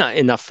made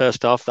in that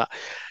first half, that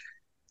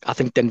I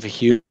think Denver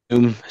Hume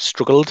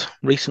struggled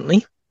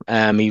recently.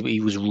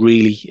 He was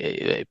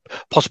really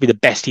possibly the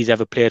best he's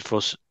ever played for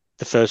us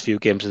the first few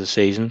games of the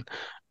season,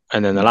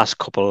 and then the last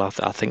couple, I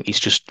think he's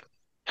just.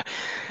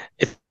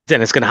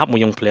 Then it's going to happen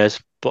with young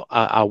players, but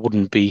I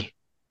wouldn't be,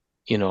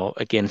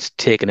 against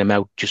taking him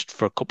out just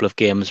for a couple of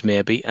games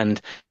maybe. And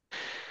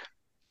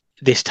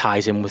this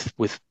ties in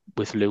with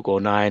Luke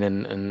O'Nien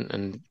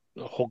and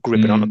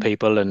gripping onto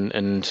people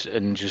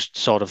and just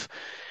sort of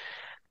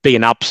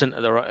being absent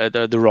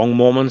at the wrong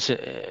moments.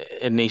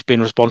 And he's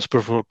been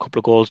responsible for a couple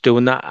of goals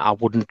doing that. I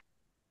wouldn't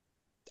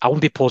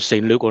be opposed to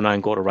seeing Luke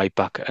O'Nien go to right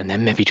back and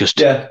then maybe just.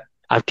 Yeah.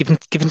 I've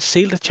given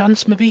Seal a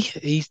chance, maybe.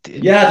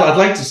 I'd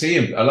like to see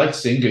him. I'd like to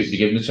see him be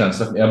given a chance.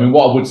 I mean,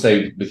 what I would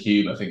say with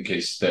Hume, I think,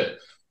 is that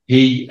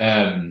he's.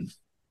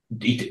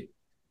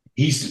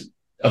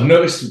 I've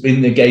noticed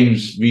in the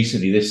games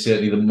recently,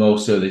 certainly the more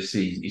so this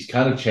season, he's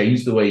kind of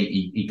changed the way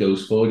he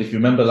goes forward. If you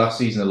remember last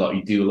season,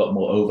 he'd do a lot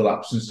more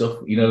overlaps and stuff.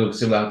 Similar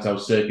to how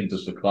Serkin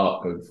does for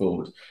Clark going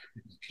forward.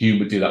 Hume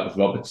would do that with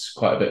Roberts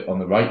quite a bit on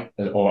the right,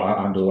 or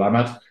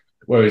Ahmad.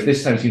 Whereas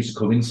this time he seems to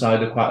come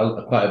inside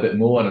quite a bit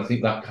more, and I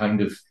think that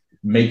kind of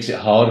makes it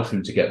harder for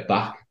him to get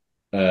back.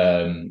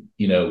 When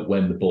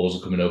the balls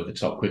are coming over the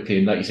top quickly,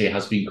 and like you say, he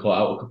has been caught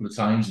out a couple of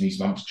times, and he's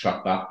managed to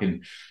track back,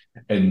 and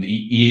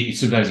he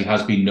sometimes he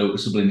has been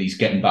noticeable, and he's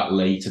getting back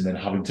late, and then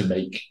having to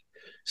make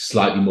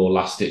slightly more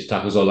last ditch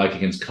tackles, or like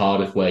against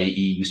Cardiff, where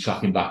he was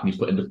tracking back and he's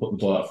putting the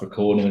ball out for a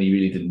corner, and he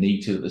really didn't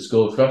need to at the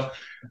score for.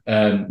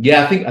 I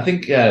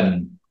think.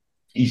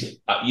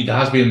 There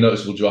has been a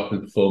noticeable drop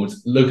in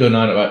performance. Luke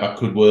O'Nien at right back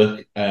could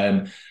work.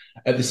 At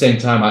the same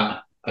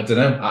time, I don't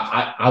know.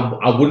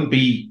 I wouldn't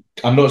be.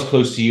 I'm not as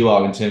close to you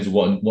are in terms of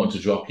wanting to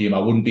drop him. I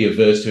wouldn't be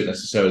averse to it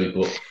necessarily,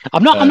 but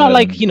I'm not. I'm not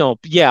like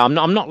I'm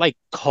not like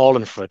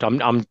calling for it.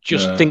 I'm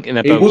just thinking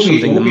about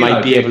something that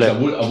might be able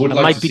to. I would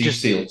like to see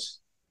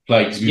Seals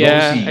play,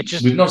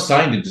 because we've not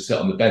signed him to sit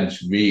on the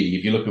bench really.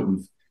 If you look at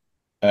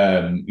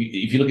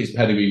his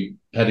pedigree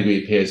at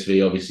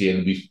PSV, obviously,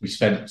 and we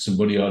spent some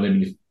money on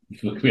him.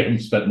 We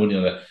haven't spent money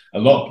on a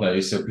lot of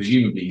players, so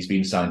presumably he's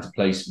been signed to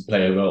play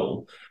a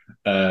role.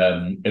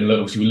 And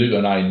obviously, with Luke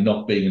O'Nien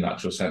not being a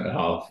natural centre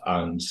half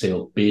and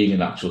Seal being a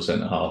natural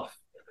centre half,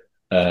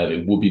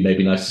 it would be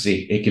maybe nice to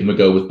see give him a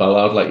go with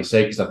Ballard, like you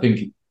say, because I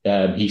think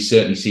he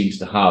certainly seems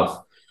to have,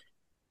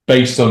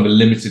 based on the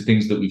limited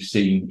things that we've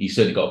seen, he's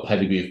certainly got a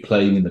pedigree of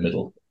playing in the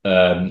middle.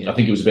 I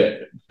think it was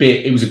a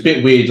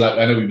bit weird. Like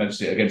I know we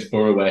mentioned it against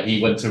Borough, where he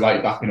went to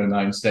right back and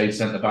O'Nien stayed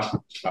centre back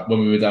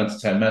when we were down to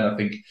 10 men. I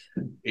think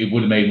it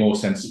would have made more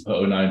sense to put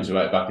O'Nien to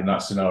right back in that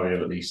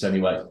scenario, at least.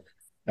 Anyway,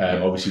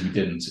 Obviously, we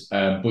didn't.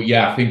 But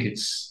yeah, I think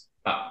it's.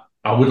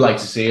 I would like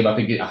to see him. I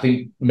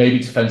think maybe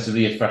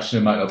defensively, a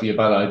freshman might not be a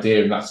bad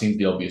idea, and that seems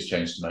the obvious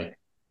change to make.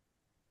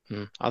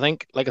 I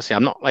think, like I say,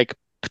 I'm not like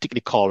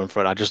particularly calling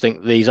for it. I just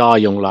think these are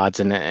young lads,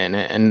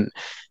 and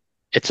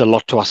it's a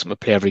lot to ask them to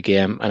play every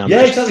game. And I'm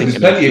just thinking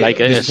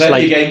there's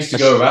plenty of games to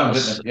go around,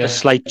 isn't there? A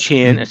slight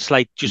change,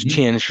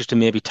 change just to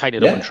maybe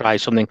tighten it up and try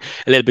something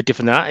a little bit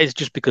different than that. It's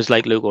just because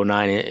like Luke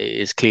O'Nien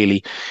is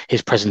clearly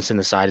his presence in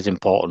the side is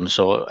important.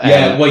 So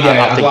I'd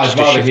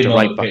rather him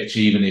on the pitch,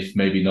 even if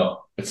maybe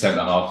not at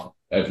centre half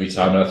every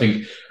time. And I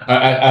think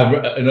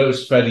I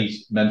noticed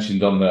Freddie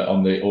mentioned on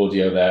the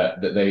audio there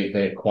that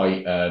they're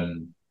quite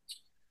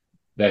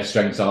their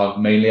strengths are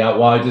mainly out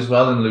wide as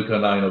well, and Luke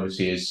O'Nien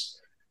obviously is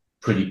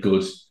pretty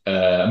good.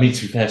 To be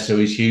fair, so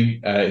is Hugh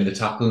in the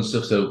tackle and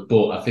stuff. So,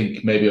 but I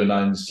think maybe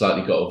O'Nien's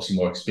slightly got obviously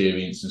more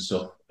experience and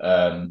stuff.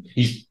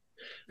 Hugh's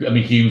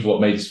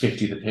what made his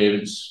 50th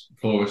appearance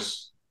for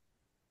us.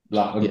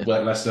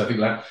 Leicester, I think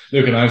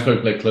Luke O'Nien's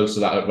probably played close to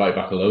that at right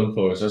back alone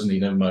for us, hasn't he?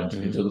 Never mind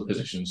into other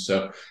positions.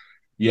 So,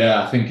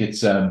 yeah, I think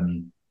it's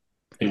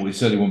it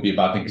certainly won't be a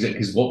bad thing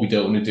because what we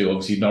don't want to do,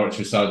 obviously, Norwich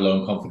are side low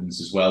on confidence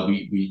as well.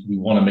 We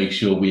want to make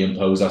sure we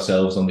impose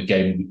ourselves on the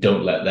game and we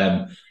don't let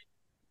them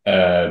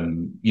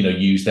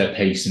use their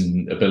pace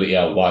and ability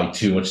out wide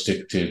too much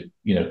to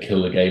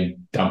kill the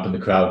game, dampen the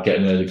crowd, get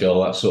an early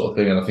goal, that sort of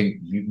thing. And I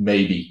think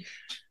maybe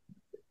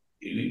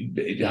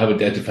have a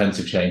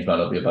defensive change might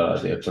not be a bad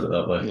idea, put it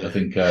that way. Yeah. I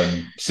think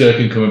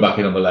Sirkin coming back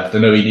in on the left, I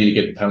know he needed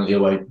to get the penalty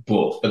away,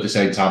 but at the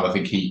same time I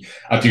think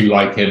I do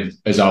like him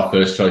as our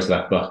first choice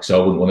left back,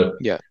 so I wouldn't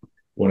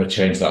want to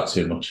change that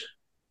too much.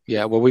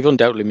 Yeah, well, we've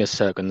undoubtedly missed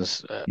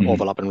Sirkin's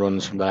overlapping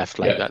runs from the left,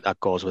 that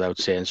goes without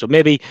saying. So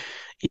maybe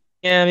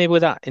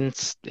with that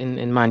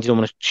in mind, you don't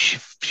want to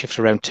shift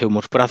around too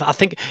much. But I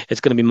think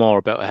it's going to be more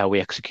about how we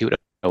execute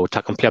our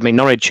attack and play. I mean,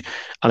 Norwich,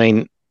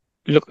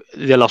 look,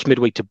 they lost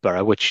midweek to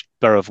Borough, which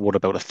Borough have won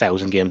about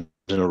 1,000 games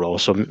in a row.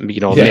 So,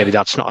 maybe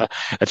that's not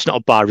a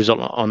bad result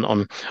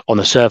on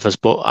the surface.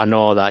 But I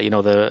know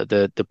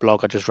that, the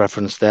blog I just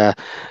referenced there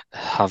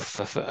have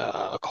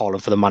calling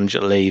for the manager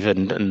to leave.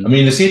 And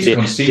they seem to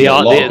concede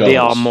a lot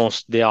of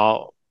goals.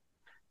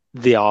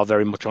 They are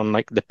very much on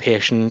like the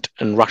patient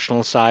and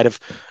rational side of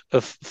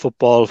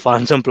football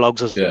fans and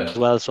blogs as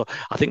well. So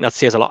I think that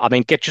says a lot. I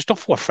mean, get just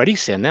off what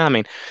Freddie's saying there. I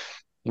mean,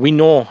 we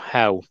know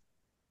how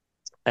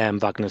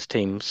Wagner's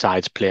team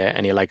sides play,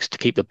 and he likes to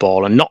keep the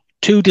ball, and not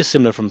too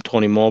dissimilar from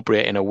Tony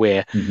Mowbray in a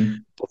way. Mm-hmm.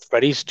 But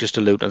Freddie's just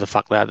alluding to the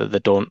fact that they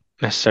don't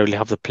necessarily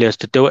have the players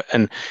to do it,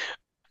 and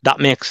that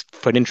makes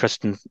for an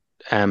interesting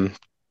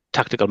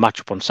tactical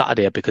matchup on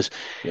Saturday because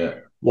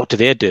what do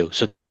they do?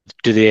 So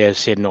do they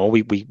say no?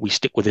 We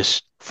stick with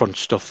this front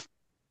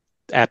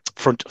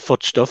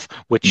foot stuff,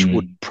 which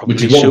would probably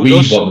suit us. Which is what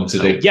we want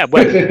them to do. Yeah,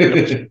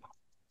 well,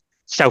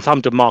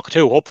 Southampton Mark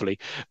II, hopefully,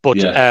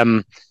 but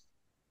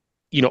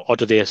or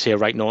do they say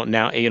right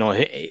now,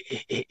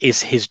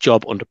 is his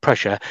job under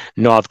pressure?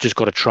 No, I've just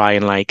got to try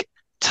and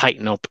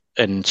tighten up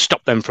and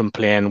stop them from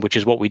playing, which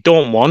is what we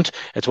don't want.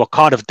 It's what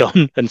Cardiff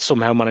done and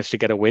somehow managed to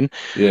get a win.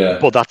 Yeah.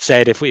 But that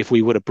said, if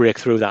we were to break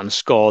through that and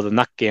score, then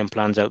that game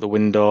plan's out the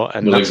window,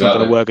 and that's not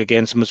going to work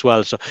against them as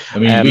well. So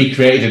we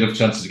created enough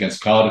chances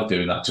against Cardiff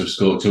doing that to have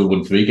scored 2 or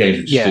 1-3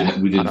 games.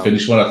 We didn't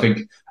finish one. I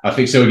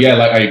think so. Yeah,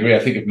 I agree. I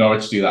think if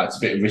Norwich do that, it's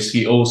a bit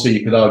risky. Also,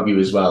 you could argue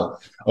as well,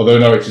 although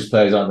Norwich's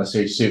players aren't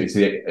necessarily suited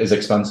to as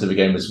expansive a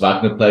game as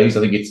Wagner plays,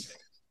 I think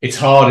it's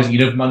hard. If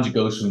the manager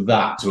goes from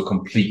that to a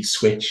complete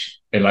switch.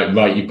 And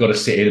you've got to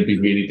sit in and be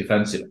really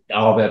defensive.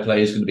 Are their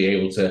players going to be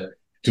able to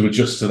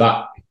adjust to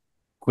that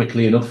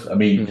quickly enough? I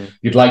mean,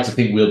 you'd like to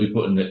think we'll be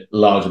putting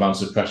large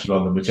amounts of pressure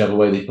on them, whichever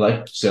way they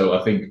play. So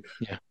I think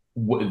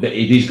it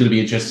is going to be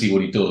interesting to see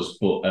what he does.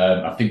 But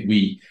I think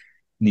we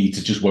need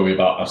to just worry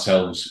about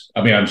ourselves.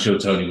 I mean, I'm sure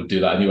Tony would do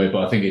that anyway.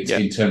 But I think it's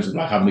in terms of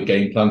having a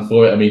game plan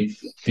for it. I mean,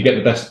 to get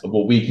the best of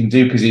what we can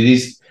do, because it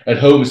is at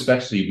home,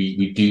 especially.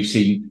 We do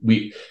see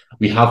we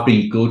have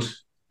been good.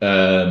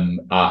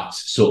 At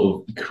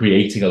sort of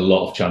creating a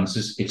lot of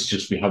chances. It's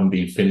just we haven't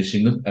been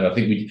finishing them, and I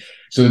think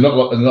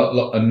not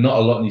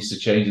a lot needs to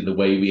change in the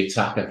way we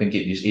attack. I think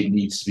it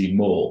needs to be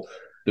more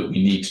that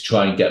we need to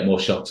try and get more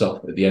shots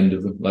off at the end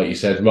of them, like you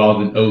said,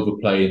 rather than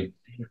overplaying.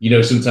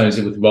 Sometimes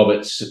with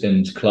Roberts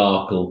and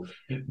Clark,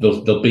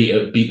 they'll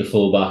beat the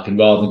fullback, and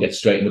rather than get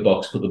straight in the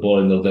box, put the ball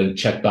in, they'll then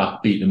check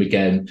back, beat them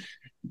again,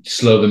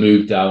 slow the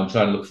move down,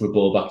 try and look for a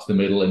ball back to the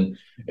middle and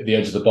at the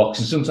edge of the box.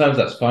 And sometimes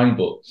that's fine,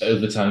 but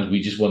other times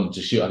we just want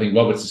to shoot. I think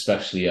Roberts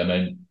especially,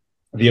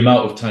 the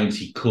amount of times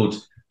he could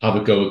have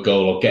a go at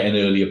goal or get an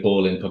earlier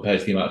ball in compared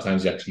to the amount of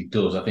times he actually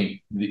does. I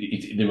think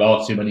there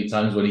are too many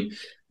times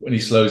when he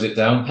slows it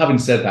down. Having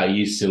said that,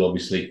 he is still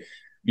obviously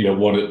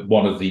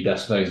one of the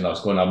best players in our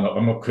squad.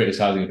 I'm not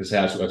criticising him per se.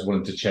 I just want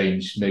him to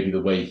change maybe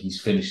the way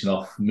he's finishing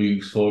off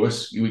moves for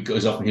us.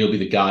 Because often he'll be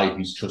the guy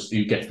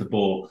who gets the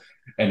ball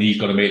and he's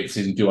got to make a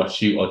decision: do I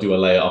shoot or do I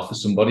lay it off for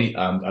somebody?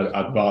 And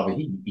I'd rather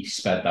he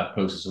sped that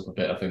process up a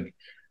bit. I think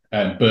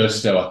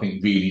Burstow, I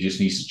think, really just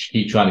needs to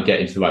keep trying to get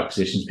into the right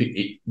positions.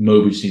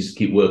 Mowbray just needs to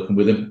keep working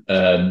with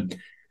him.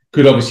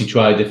 Could obviously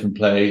try a different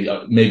play.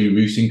 Maybe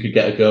Rusyn could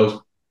get a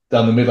go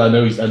down the middle. I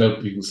know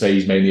people say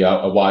he's mainly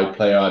a wide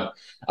player.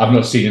 I've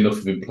not seen enough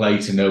of him play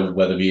to know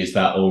whether he is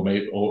that, or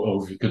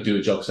if he could do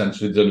a job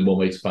centrally. There's only one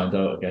way to find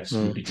out, I guess.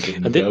 And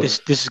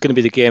this is going to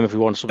be the game if we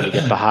want somebody to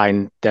get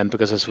behind them,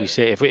 because as we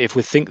say, if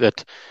we think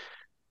that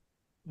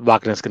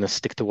Wagner's going to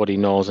stick to what he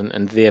knows,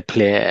 and they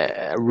play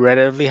a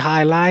relatively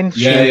high line.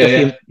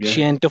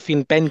 Shane Duffy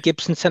and Ben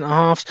Gibson centre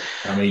halves.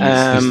 I mean,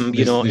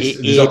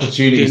 there's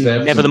opportunities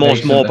there. Never the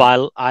most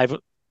mobile.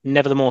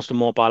 Never the most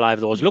mobile either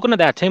of those. Looking at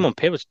that team on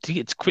paper,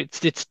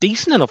 it's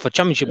decent enough for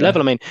championship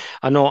level. I mean,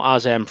 I know,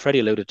 as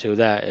Freddie alluded to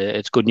there,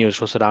 it's good news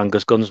for us that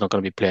Angus Gunn's not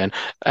going to be playing.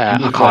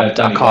 I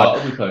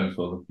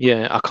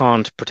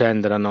can't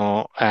pretend that I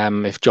know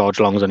if George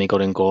Long's any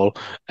good in goal.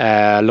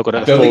 Looking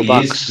at the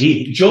fullbacks,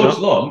 George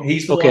Long,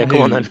 he's the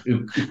one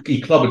who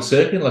he clobbered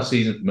Serkin last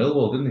season for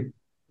Millwall, didn't he?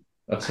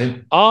 That's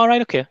him. Oh,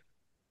 right, okay.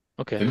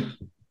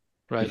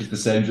 Right. It's the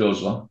same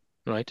George Long.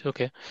 Right.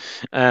 Okay.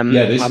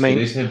 It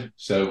is him.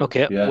 So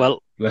okay. Yeah.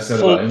 Well, let's say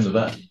about him.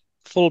 That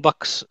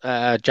fullbacks,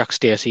 Jack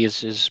Stacey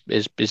is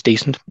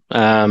decent.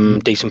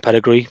 Decent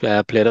pedigree.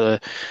 Played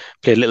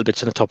little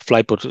bits in the top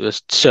flight, but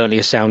certainly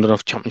a sound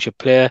enough championship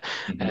player.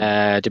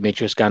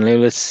 Demetrius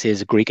Ganlilis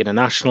is a Greek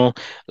international.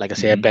 Like I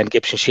say, Ben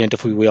Gibson, Shane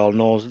Duffy, we all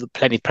know,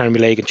 plenty of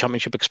Premier League and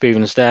Championship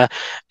experience there.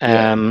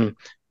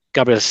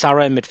 Gabriel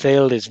Sarra in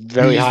midfield is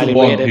very highly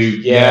rated.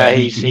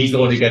 He's the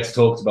one who gets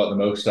talked about the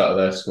most out of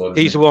their squad.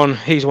 He's the one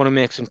who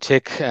makes him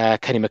tick.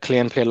 Kenny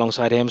McLean played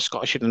alongside him,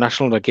 Scottish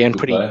international, again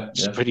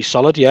pretty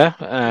solid.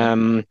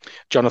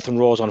 Jonathan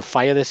Rowe's on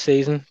fire this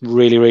season,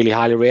 really, really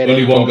highly rated.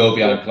 Only one goal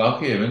behind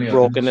Clark here, isn't he?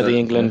 Broke into the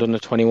England under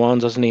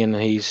 21s, hasn't he? And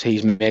he's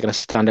making a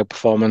standout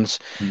performance.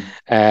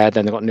 Then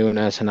they've got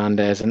Nunes,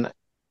 Hernandez,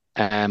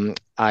 and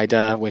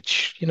Ida,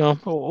 which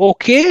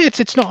okay,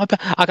 it's not.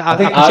 I can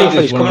see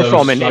where he's coming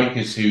from.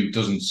 Strikers who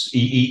doesn't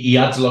he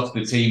adds a lot to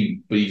the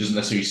team, but he doesn't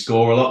necessarily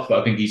score a lot. But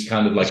I think he's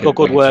kind of like he's got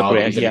good work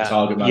rate. He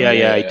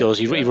does.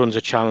 He runs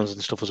a challenge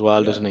and stuff as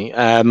well, doesn't he?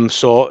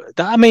 So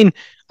that, I mean,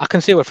 I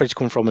can see where Fred's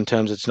come from in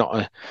terms. It's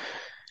not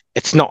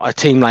a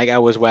team like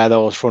ours where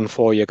those front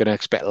four you're going to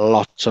expect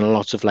lots and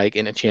lots of like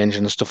interchange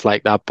and stuff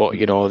like that. But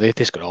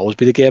this could always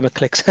be the game of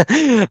clicks.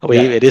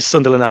 It is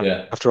Sunderland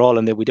after all,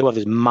 and we do have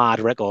this mad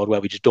record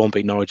where we just don't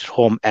beat Norwich at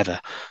home ever.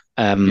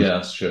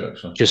 That's true.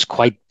 Actually, just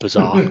quite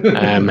bizarre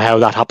how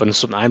that happens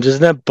sometimes,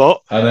 isn't it?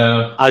 But I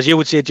know, as you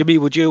would say, Jimmy,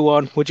 would you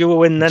win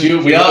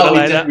then? We are.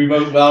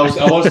 I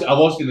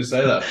was going to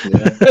say that.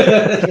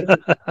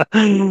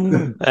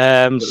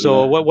 Yeah.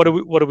 So what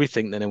do we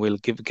think then? And we'll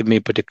give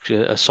me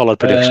a solid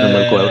prediction, and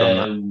we'll go out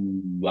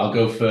on that. I'll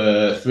go for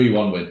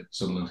 3-1 win,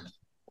 Sunderland.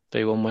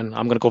 3-1 win.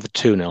 I'm going to go for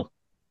 2-0.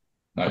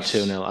 Nice.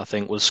 2-0. I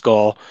think we'll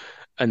score,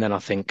 and then I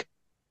think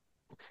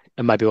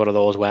it might be one of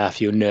those where a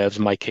few nerves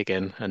might kick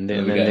in, and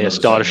then they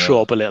start to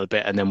show up a little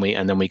bit, and then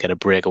we get a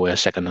breakaway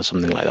second or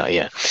something like that.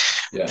 Yeah.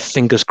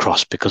 Fingers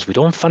crossed, because we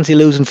don't fancy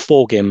losing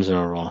 4 games in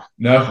a row.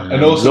 No,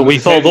 and also we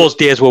thought those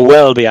days were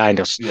well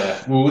behind us.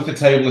 Yeah, well, with the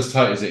table as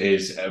tight as it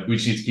is, we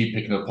just need to keep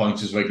picking up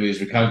points as regularly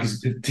as we can,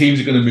 because teams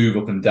are going to move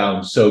up and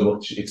down so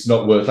much. It's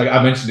not worth. Like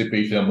I mentioned it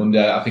briefly on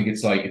Monday, I think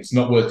it's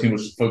not worth too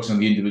much focusing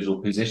on the individual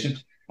position.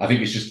 I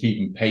think it's just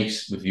keeping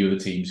pace with the other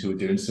teams who are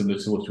doing similar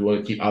to what we want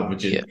to keep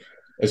averaging. Yeah.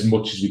 As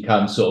much as we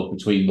can, sort of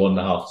between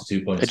 1.5 to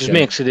 2 points. It just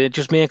makes it.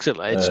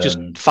 It's just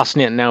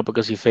fascinating now,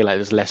 because you feel like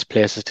there's less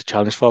places to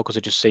challenge for, because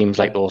it just seems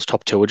like those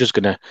top two are just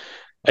gonna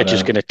take.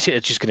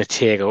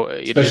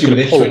 Especially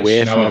with pull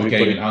away from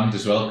everybody. Game in hand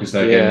as well, because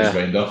their game is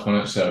rained off on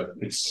it. So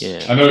it's.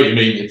 Yeah. I know what you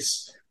mean.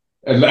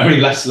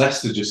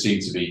 Leicester just seem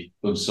to be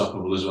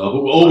unstoppable as well. But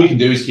all we can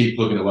do is keep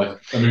plugging away.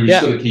 I mean, we've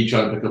just got to keep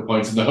trying to pick up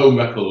points. And the home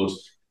record,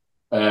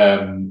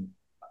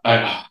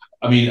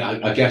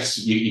 I guess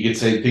you could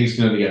say things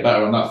can only get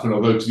better on that front.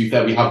 Although, to be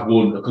fair, we have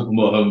won a couple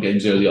more home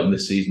games early on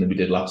this season than we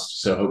did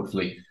last. So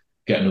hopefully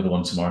get another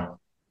one tomorrow.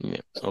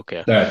 Yeah,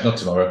 okay. Not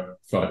tomorrow,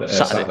 Friday.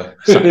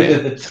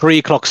 Saturday. 3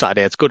 o'clock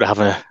Saturday. It's good to have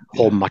a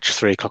home match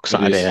 3 o'clock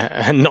Saturday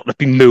and not to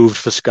be moved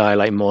for Sky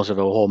like most of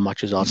our home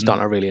matches are.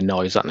 Starting to really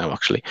annoy us that now,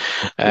 actually.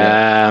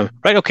 Right,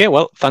 okay.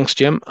 Well, thanks,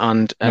 Jim.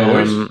 And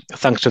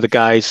thanks to the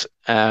guys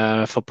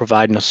for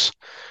providing us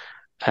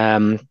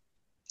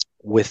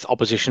with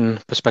opposition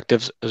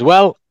perspectives as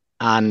well,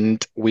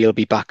 and we'll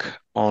be back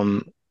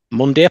on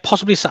Monday,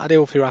 possibly Saturday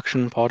with your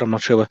action pod. I'm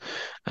not sure.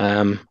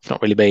 It's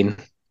not really been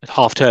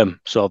half term,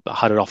 so I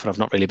had it off and I've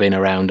not really been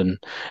around and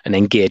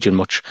engaging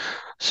much,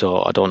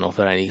 so I don't know if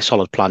there are any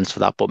solid plans for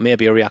that, but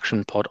maybe a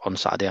reaction pod on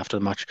Saturday after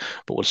the match.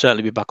 But we'll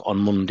certainly be back on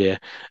Monday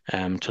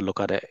to look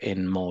at it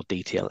in more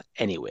detail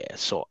anyway.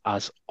 So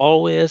as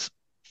always,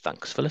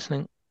 thanks for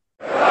listening.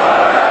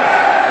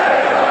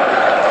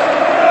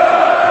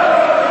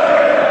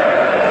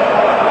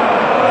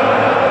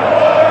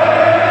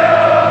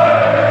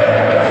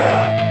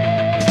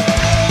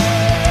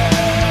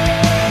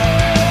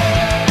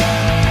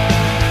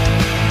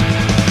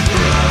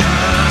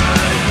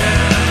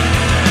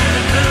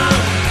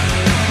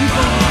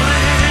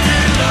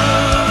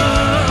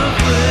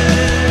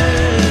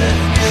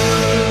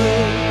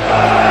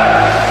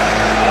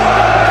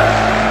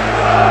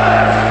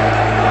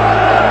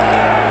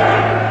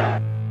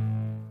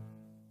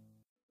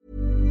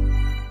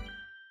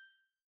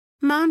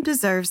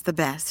 deserves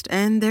the best,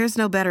 and there's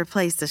no better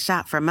place to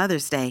shop for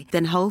Mother's Day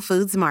than Whole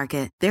Foods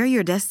Market. They're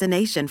your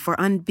destination for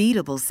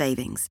unbeatable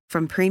savings,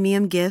 from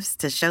premium gifts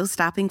to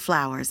show-stopping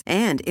flowers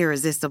and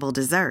irresistible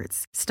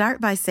desserts.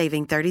 Start by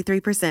saving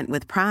 33%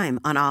 with Prime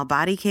on all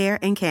body care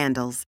and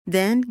candles.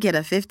 Then get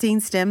a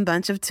 15-stem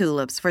bunch of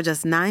tulips for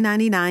just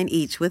 $9.99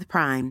 each with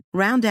Prime.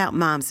 Round out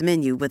Mom's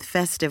menu with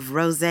festive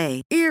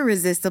rosé,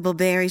 irresistible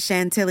berry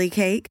chantilly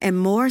cake, and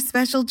more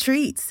special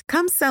treats.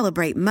 Come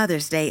celebrate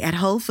Mother's Day at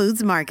Whole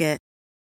Foods Market.